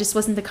 no, I just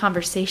wasn't the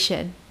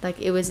conversation. Like,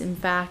 it was, in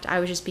fact, I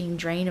was just being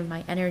drained of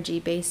my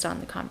energy based on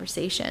the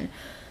conversation.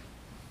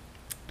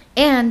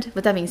 And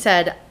with that being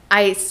said,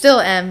 I still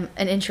am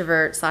an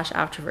introvert /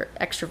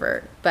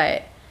 extrovert,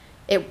 but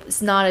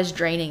it's not as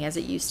draining as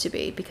it used to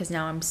be, because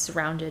now I'm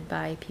surrounded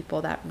by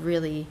people that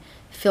really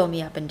fill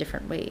me up in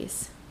different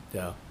ways.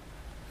 Yeah.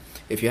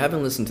 If you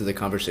haven't listened to the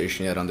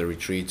conversation yet on the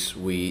retreats,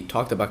 we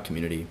talked about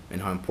community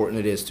and how important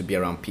it is to be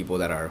around people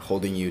that are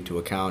holding you to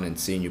account and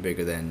seeing you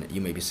bigger than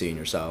you may be seeing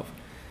yourself.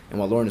 And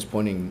what Lauren is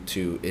pointing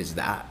to is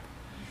that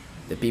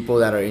the people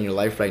that are in your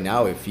life right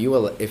now, if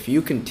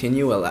you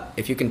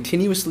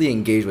continuously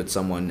engage with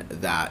someone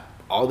that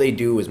all they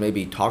do is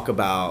maybe talk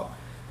about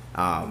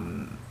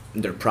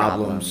their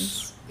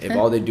problems. If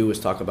all they do is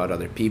talk about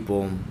other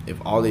people, if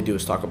all they do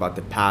is talk about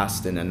the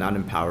past in a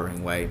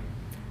non-empowering way,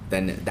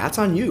 then that's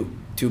on you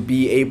to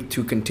be able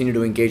to continue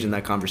to engage in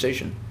that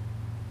conversation.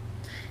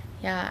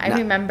 Yeah, I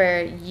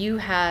remember you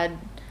had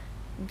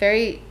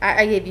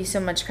I gave you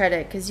so much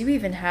credit, because you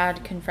even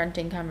had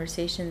confronting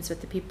conversations with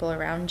the people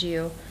around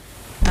you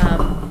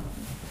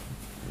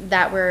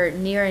that were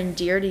near and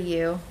dear to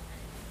you,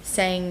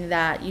 saying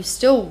that you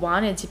still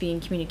wanted to be in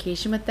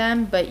communication with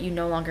them, but you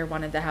no longer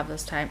wanted to have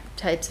those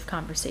types of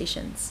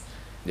conversations.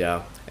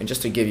 Yeah, and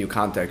just to give you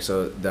context,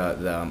 so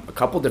a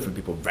couple different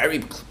people, very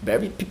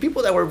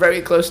people that were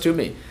very close to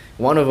me.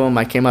 One of them,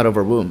 I came out of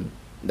her womb.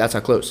 That's how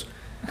close.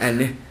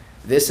 And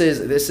This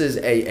is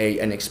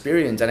an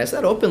experience, and I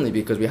said openly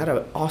because we had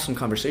an awesome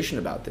conversation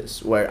about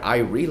this, where I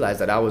realized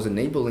that I was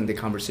enabling the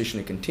conversation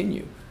to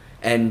continue.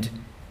 And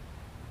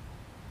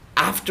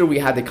after we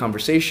had the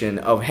conversation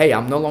of, hey,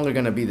 I'm no longer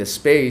going to be the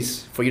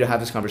space for you to have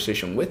this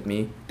conversation with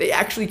me, they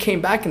actually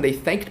came back and they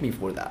thanked me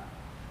for that,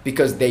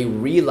 because they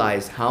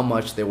realized how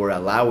much they were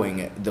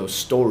allowing those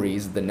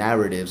stories, the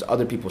narratives,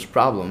 other people's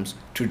problems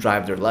to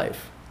drive their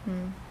life.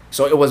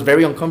 So it was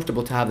very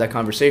uncomfortable to have that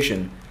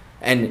conversation.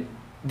 And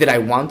did I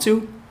want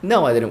to?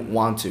 No, I didn't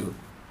want to.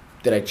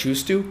 Did I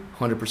choose to?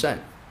 100%.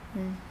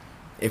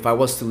 If I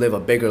was to live a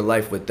bigger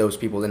life with those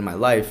people in my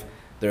life,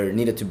 there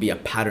needed to be a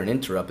pattern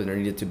interrupt, and there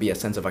needed to be a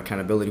sense of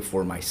accountability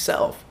for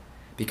myself.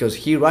 Because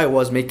here I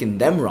was making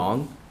them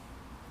wrong,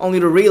 only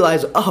to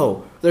realize,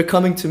 oh, they're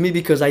coming to me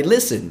because I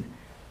listen.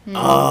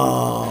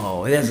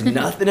 Oh, it has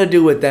nothing to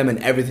do with them and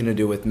everything to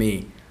do with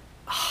me.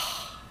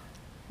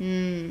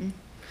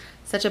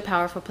 Such a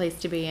powerful place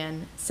to be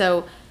in.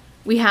 So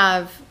we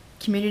have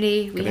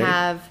community. We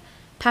have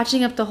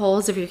patching up the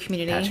holes of your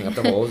community. Patching up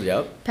the holes,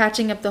 yep.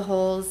 Patching up the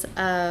holes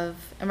of,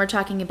 and we're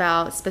talking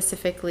about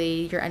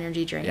specifically your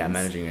energy drains. Yeah,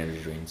 managing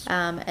energy drains.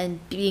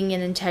 And being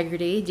in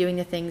integrity, doing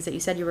the things that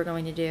you said you were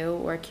going to do,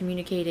 or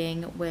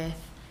communicating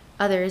with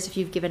others if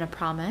you've given a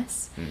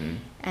promise.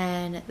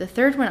 And the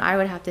third one I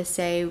would have to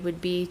say would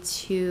be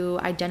to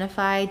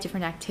identify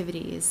different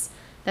activities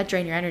that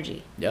drain your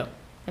energy. Yep.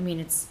 I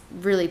mean, it's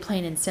really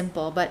plain and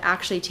simple, but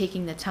actually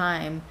taking the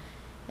time,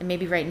 and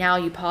maybe right now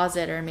you pause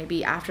it, or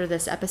maybe after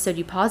this episode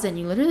you pause it and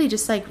you literally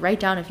just like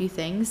write down a few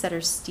things that are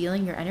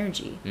stealing your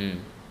energy.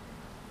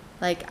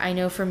 Like, I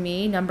know for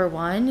me, number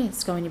one,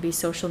 it's going to be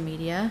social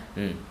media.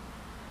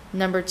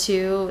 Number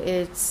two,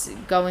 it's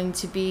going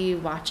to be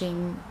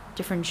watching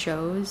different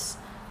shows.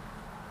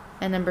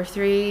 And number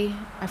three,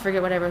 I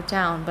forget what I wrote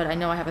down, but I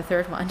know I have a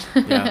third one.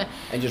 Yeah.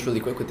 And just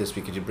really quick with this,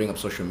 because you bring up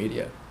social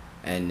media.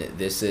 And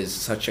this is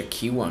such a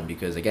key one,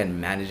 because again,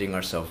 managing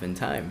ourselves in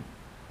time.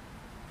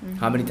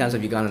 How many times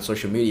have you gone on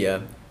social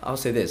media? I'll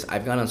say this,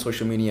 I've gone on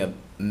social media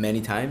many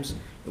times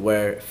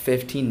where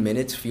 15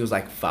 minutes feels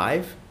like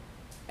 5,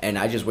 and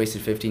I just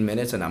wasted 15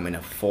 minutes and I'm in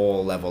a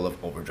full level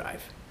of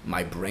overdrive.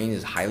 My brain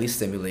is highly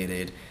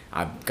stimulated.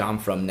 I've gone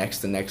from next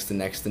to next to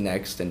next to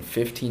next. In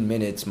 15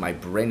 minutes, my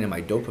brain and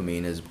my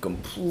dopamine is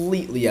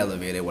completely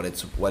elevated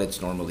what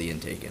it's normally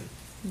intaken.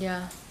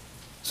 Yeah.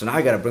 So now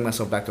I got to bring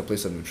myself back to a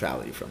place of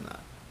neutrality from that.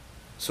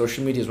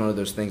 Social media is one of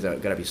those things that I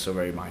got to be so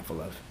very mindful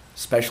of,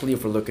 especially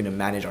if we're looking to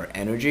manage our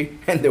energy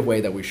and the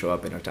way that we show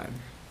up in our time.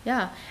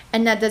 Yeah.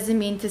 And that doesn't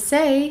mean to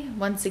say,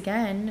 once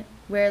again,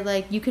 where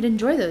like you could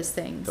enjoy those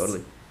things.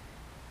 Totally.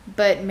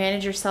 But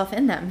manage yourself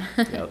in them.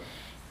 Yep.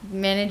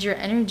 Manage your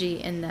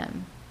energy in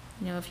them.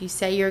 You know, if you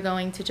say you're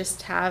going to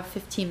just have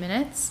 15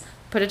 minutes,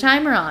 put a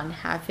timer on,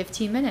 have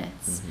 15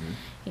 minutes.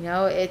 You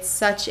know, it's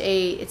such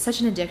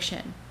an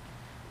addiction.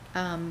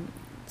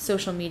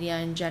 Social media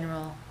in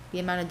general, the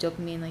amount of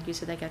dopamine, like you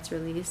said, that gets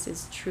released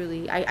is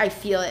truly, I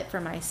feel it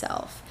for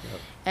myself.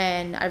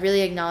 And I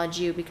really acknowledge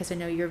you, because I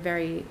know you're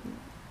very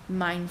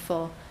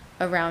mindful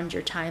around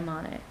your time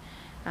on it.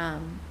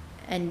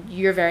 And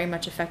you're very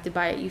much affected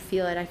by it. You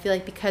feel it. I feel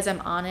like because I'm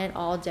on it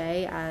all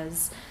day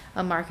as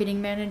a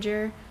marketing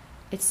manager,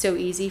 it's so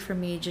easy for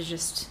me to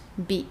just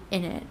be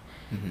in it.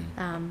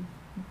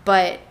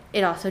 But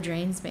it also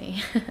drains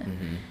me.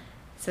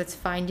 So it's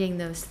finding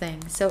those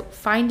things. So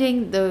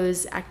finding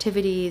those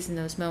activities and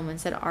those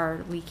moments that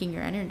are leaking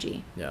your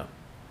energy. Yeah.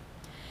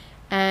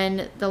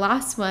 And the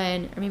last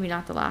one, or maybe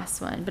not the last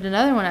one, but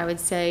another one I would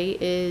say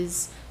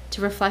is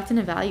to reflect and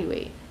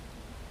evaluate.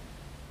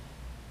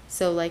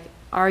 So like,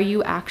 are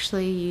you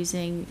actually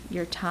using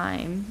your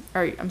time,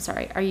 or I'm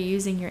sorry, are you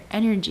using your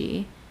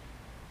energy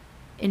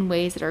in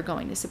ways that are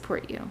going to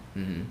support you?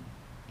 Do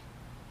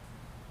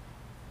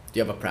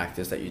you have a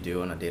practice that you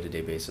do on a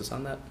day-to-day basis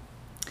on that?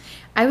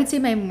 I would say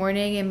my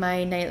morning and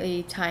my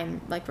nightly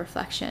time, like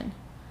reflection.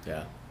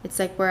 Yeah. It's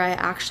like where I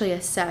actually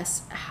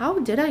assess, how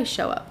did I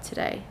show up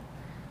today?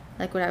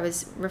 Like what I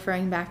was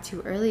referring back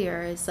to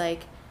earlier is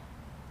like,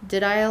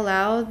 did I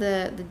allow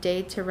the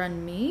day to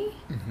run me?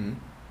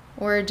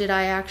 Or did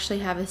I actually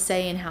have a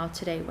say in how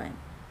today went?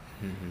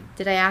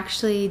 Did I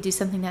actually do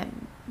something that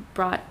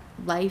brought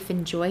life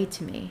and joy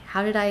to me?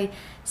 How did I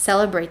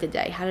celebrate the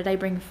day? How did I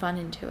bring fun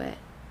into it?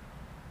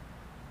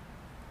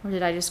 Or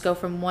did I just go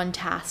from one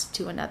task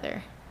to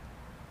another?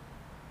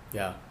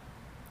 Yeah.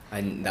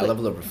 And that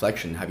level of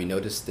reflection, have you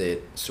noticed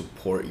it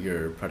support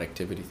your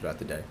productivity throughout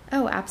the day?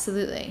 Oh,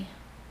 absolutely.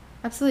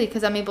 Absolutely,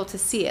 because I'm able to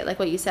see it. Like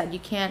what you said, you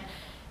can't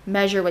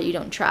measure what you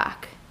don't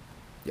track.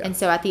 Yeah. And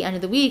so at the end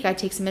of the week, I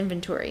take some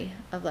inventory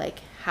of like,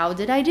 how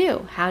did I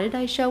do? How did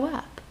I show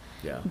up?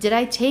 Yeah. Did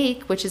I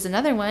take, which is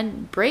another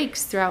one,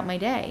 breaks throughout my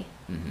day?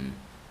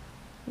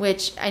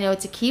 Which I know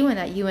it's a key one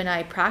that you and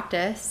I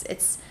practice.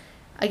 It's,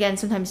 again,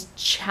 sometimes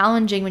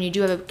challenging when you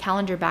do have a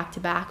calendar back to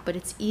back, but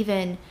it's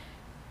even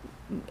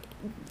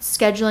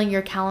scheduling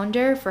your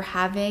calendar for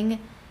having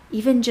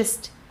even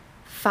just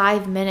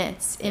 5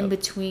 minutes in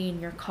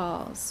between your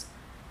calls,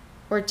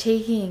 or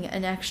taking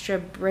an extra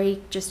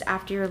break just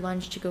after your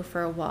lunch to go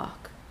for a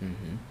walk.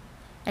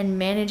 and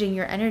managing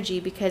your energy,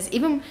 because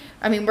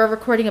we're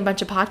recording a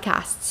bunch of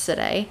podcasts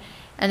today,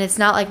 and it's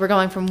not like we're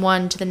going from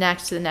one to the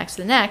next to the next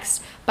to the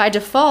next. By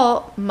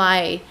default,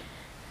 my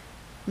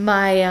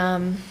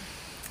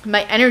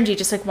energy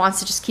just like wants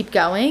to just keep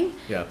going.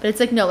 Yeah. But it's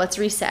like, no, let's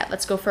reset.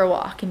 Let's go for a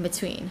walk in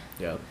between.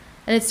 Yeah.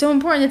 And it's so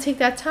important to take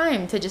that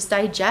time to just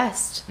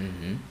digest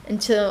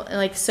until,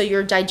 like, so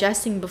you're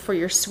digesting before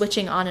you're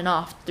switching on and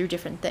off through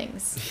different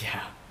things.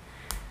 Yeah.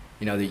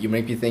 You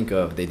make me think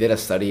of, they did a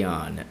study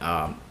on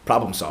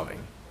problem solving,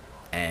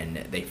 and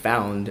they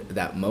found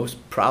that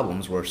most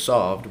problems were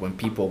solved when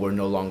people were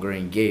no longer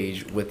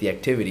engaged with the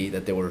activity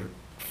that they were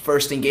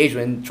first engaged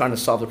in trying to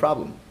solve the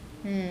problem.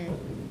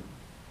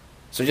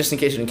 So just in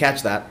case you didn't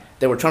catch that,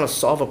 they were trying to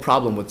solve a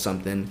problem with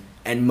something,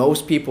 and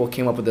most people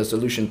came up with a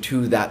solution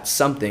to that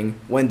something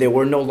when they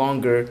were no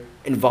longer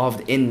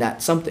involved in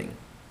that something.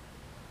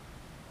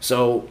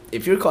 So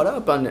if you're caught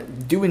up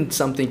on doing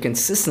something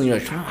consistently,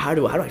 like, how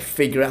do I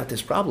figure out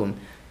this problem?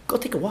 Go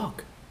take a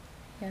walk.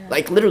 Yeah.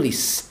 Like, literally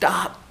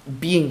stop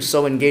being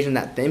so engaged in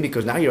that thing,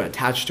 because now you're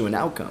attached to an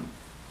outcome.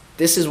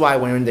 This is why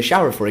when you're in the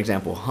shower, for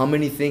example, how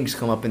many things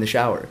come up in the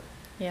shower?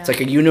 Yeah. It's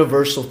like a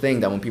universal thing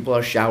that when people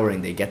are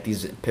showering, they get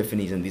these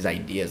epiphanies and these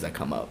ideas that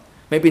come up.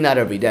 Maybe not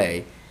every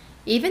day.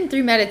 Even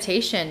through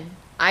meditation,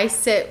 I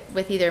sit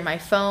with either my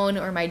phone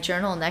or my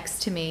journal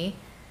next to me.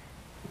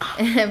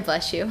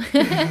 Bless you.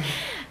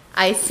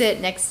 I sit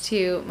next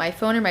to my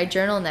phone or my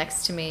journal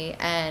next to me,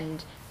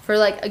 and for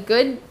like a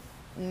good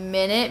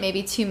minute,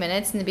 maybe 2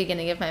 minutes in the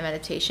beginning of my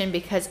meditation,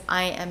 because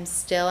I am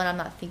still and I'm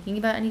not thinking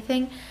about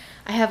anything,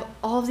 I have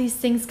all of these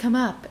things come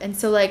up. And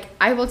so like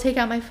I will take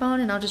out my phone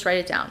and I'll just write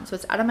it down. So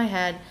it's out of my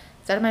head,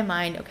 it's out of my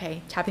mind.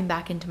 Okay, tapping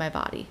back into my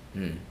body.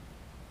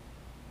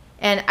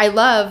 And I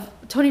love,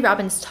 Tony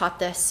Robbins taught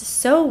this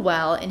so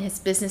well in his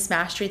business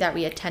mastery that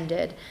we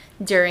attended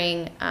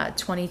during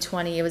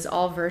 2020. It was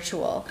all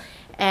virtual.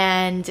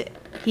 And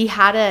he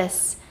had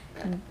us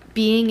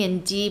being in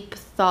deep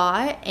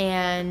thought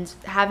and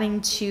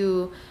having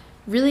to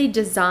really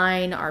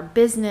design our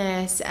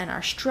business and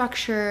our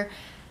structure.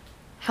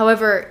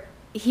 However,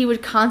 he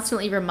would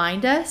constantly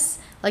remind us,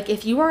 like,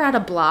 if you are at a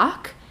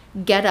block,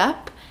 get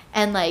up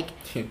and like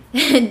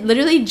and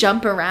literally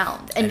jump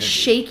around and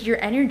shake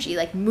your energy,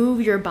 like move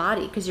your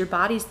body, because your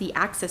body's the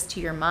access to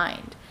your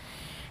mind.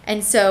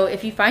 And so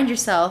if you find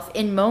yourself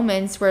in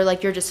moments where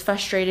like you're just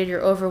frustrated,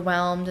 you're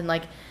overwhelmed, and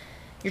like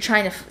you're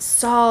trying to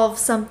solve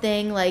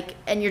something, like,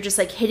 and you're just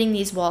like hitting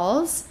these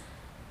walls,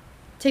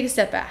 take a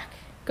step back,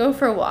 go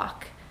for a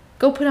walk,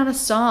 go put on a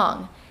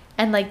song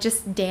and like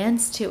just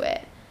dance to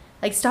it.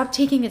 Like, stop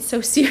taking it so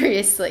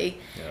seriously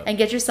and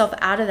get yourself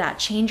out of that.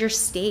 Change your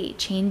state,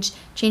 change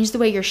the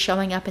way you're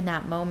showing up in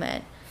that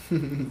moment.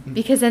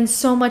 Because then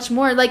so much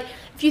more, like,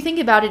 if you think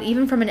about it,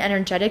 even from an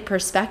energetic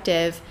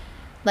perspective,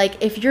 like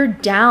if you're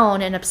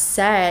down and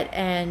upset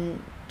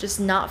and just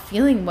not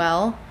feeling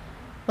well,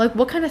 like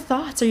what kind of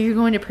thoughts are you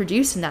going to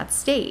produce in that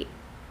state?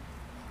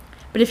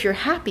 But if you're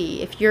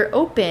happy, if you're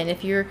open,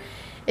 if you're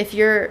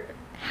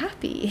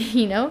happy,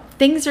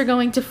 things are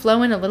going to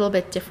flow in a little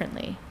bit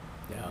differently.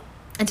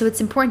 And so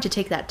it's important to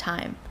take that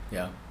time.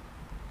 Yeah.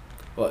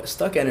 Well,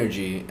 stuck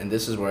energy, and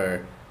this is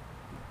where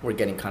we're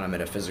getting kind of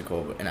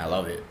metaphysical, and I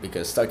love it,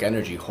 because stuck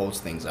energy holds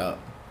things up.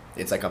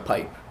 It's like a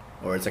pipe,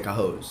 or it's like a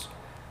hose.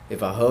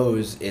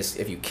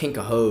 If you kink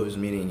a hose,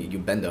 meaning you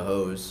bend the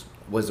hose,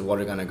 was the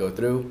water going to go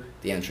through?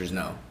 The answer is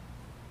no.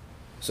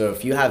 So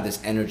if you have this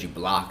energy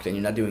blocked and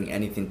you're not doing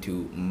anything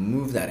to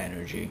move that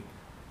energy,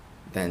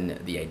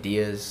 then the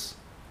ideas,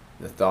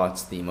 the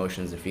thoughts, the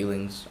emotions, the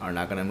feelings are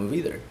not going to move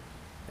either.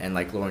 And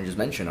like Lauren just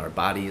mentioned, our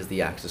body is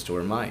the access to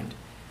our mind.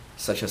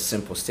 Such a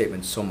simple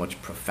statement, so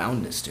much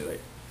profoundness to it.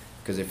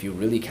 Because if you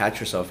really catch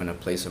yourself in a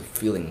place of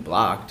feeling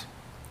blocked,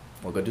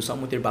 well, go do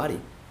something with your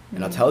body.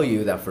 And I'll tell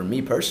you that for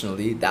me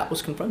personally, that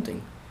was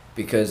confronting.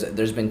 Because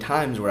there's been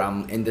times where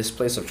I'm in this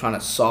place of trying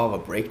to solve a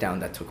breakdown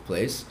that took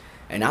place,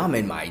 and now I'm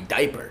in my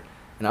diaper.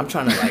 And I'm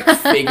trying to like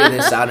figure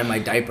this out in my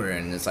diaper,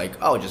 and it's like,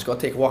 oh, just go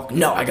take a walk.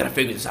 No, I gotta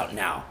figure this out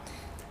now.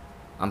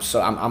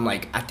 I'm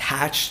like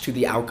attached to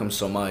the outcome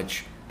so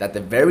much that the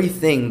very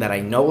thing that I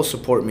know will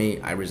support me,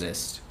 I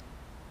resist.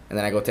 And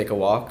then I go take a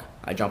walk,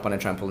 I jump on a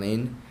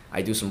trampoline,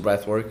 I do some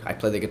breath work, I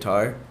play the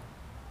guitar,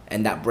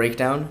 and that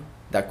breakdown,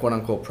 that quote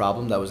unquote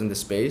problem that was in the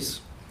space,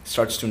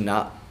 starts to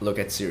not look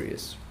as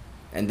serious.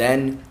 And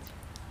then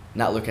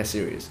not look as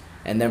serious.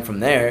 And then from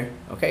there,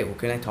 okay, who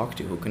can I talk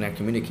to? Who can I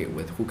communicate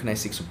with? Who can I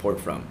seek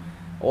support from?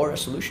 Or a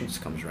solution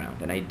just comes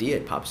around, an idea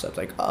pops up,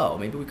 like, oh,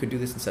 maybe we could do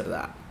this instead of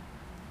that.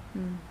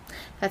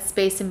 That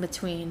space in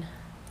between.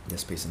 The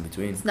space in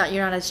between.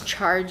 You're not as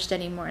charged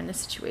anymore in the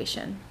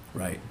situation.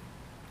 Right.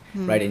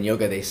 Right. In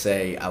yoga, they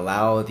say,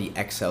 allow the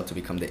exhale to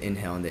become the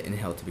inhale and the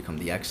inhale to become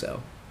the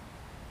exhale.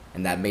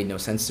 And that made no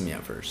sense to me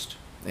at first.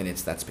 And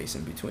it's that space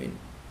in between.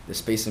 The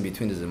space in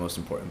between is the most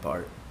important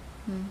part.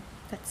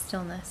 That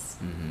stillness.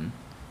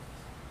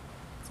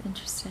 It's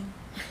interesting.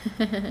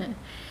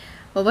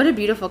 Well, what a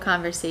beautiful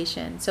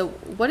conversation. So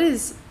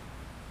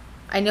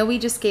I know we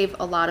just gave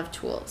a lot of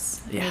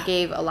tools. Yeah. We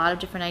gave a lot of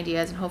different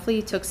ideas, and hopefully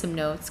you took some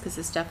notes, because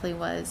this definitely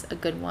was a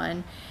good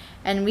one.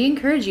 And we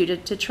encourage you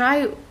to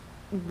try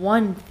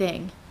one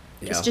thing.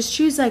 Just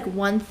choose like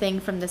one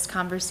thing from this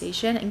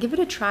conversation and give it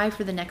a try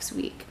for the next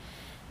week.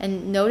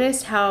 And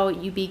notice how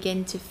you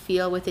begin to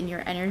feel within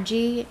your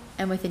energy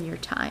and within your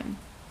time.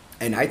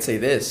 And I'd say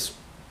this,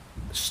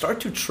 start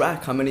to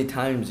track how many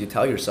times you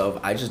tell yourself,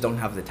 I just don't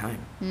have the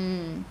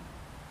time.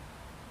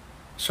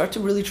 Start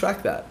to really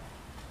track that.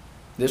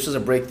 This was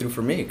a breakthrough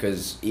for me,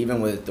 because even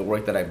with the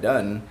work that I've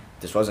done,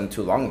 this wasn't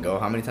too long ago.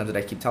 How many times did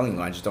I keep telling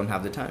you I just don't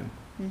have the time?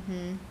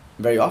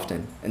 Very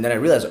often. And then I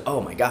realized,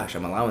 oh my gosh,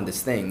 I'm allowing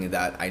this thing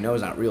that I know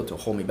is not real to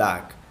hold me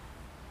back.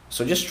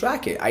 So just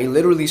track it. I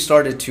literally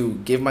started to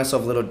give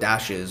myself little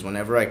dashes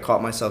whenever I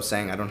caught myself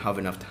saying I don't have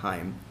enough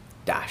time.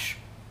 Dash.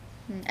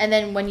 And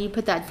then when you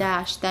put that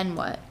dash, then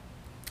what?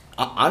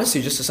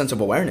 Honestly, just a sense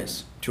of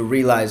awareness to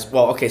realize,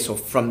 well, okay, so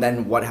from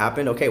then what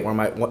happened? Okay,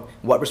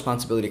 what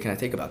responsibility can I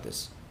take about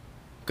this?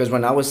 Because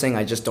when I was saying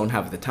I just don't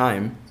have the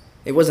time,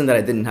 it wasn't that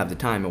I didn't have the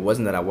time. It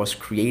wasn't that I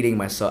wasn't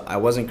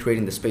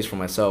creating the space for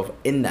myself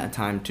in that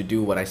time to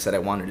do what I said I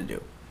wanted to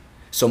do.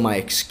 So my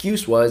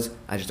excuse was,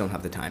 I just don't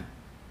have the time.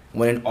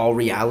 When in all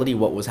reality,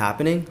 what was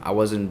happening, I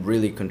wasn't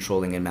really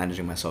controlling and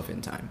managing myself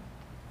in time.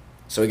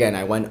 So again,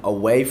 I went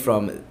away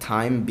from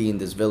time being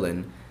this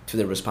villain to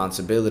the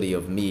responsibility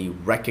of me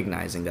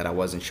recognizing that I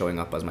wasn't showing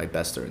up as my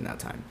best during that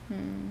time.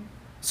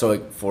 So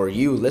for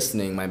you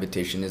listening, my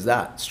invitation is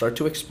that start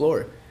to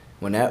explore.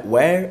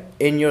 Where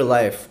in your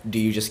life do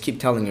you just keep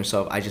telling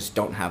yourself, I just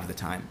don't have the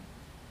time?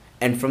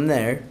 And from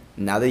there,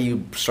 now that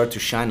you start to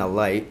shine a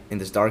light in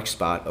this dark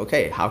spot,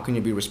 okay, how can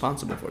you be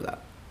responsible for that?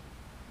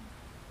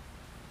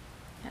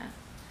 Yeah.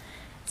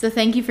 So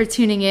thank you for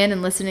tuning in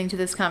and listening to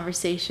this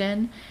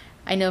conversation.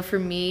 I know for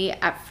me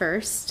at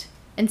first,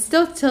 and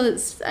still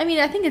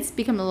I think it's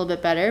become a little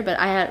bit better, but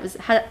I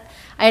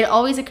had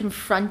always a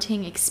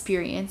confronting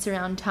experience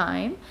around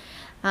time.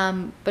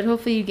 But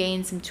hopefully you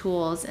gain some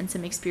tools and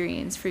some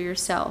experience for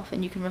yourself,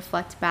 and you can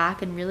reflect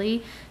back and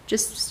really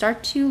just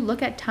start to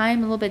look at time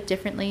a little bit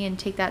differently and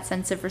take that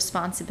sense of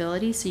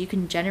responsibility so you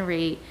can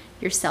generate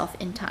yourself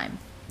in time.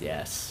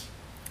 Yes.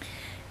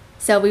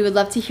 So we would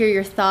love to hear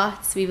your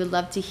thoughts. We would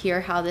love to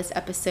hear how this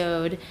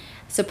episode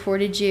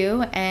supported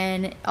you,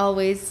 and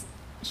always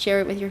share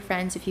it with your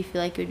friends if you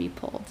feel like it would be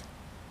pulled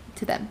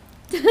to them.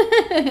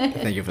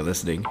 Thank you for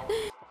listening.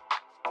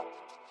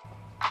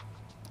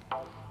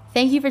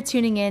 Thank you for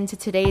tuning in to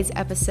today's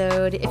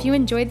episode. If you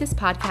enjoyed this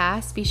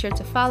podcast, be sure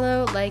to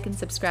follow, like, and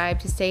subscribe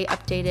to stay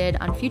updated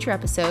on future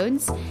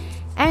episodes.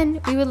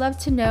 And we would love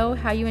to know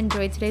how you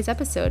enjoyed today's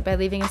episode by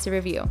leaving us a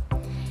review.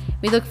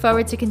 We look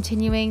forward to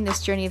continuing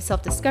this journey of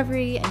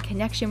self-discovery and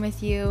connection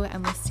with you,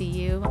 and we'll see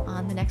you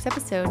on the next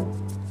episode.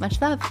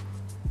 Much love.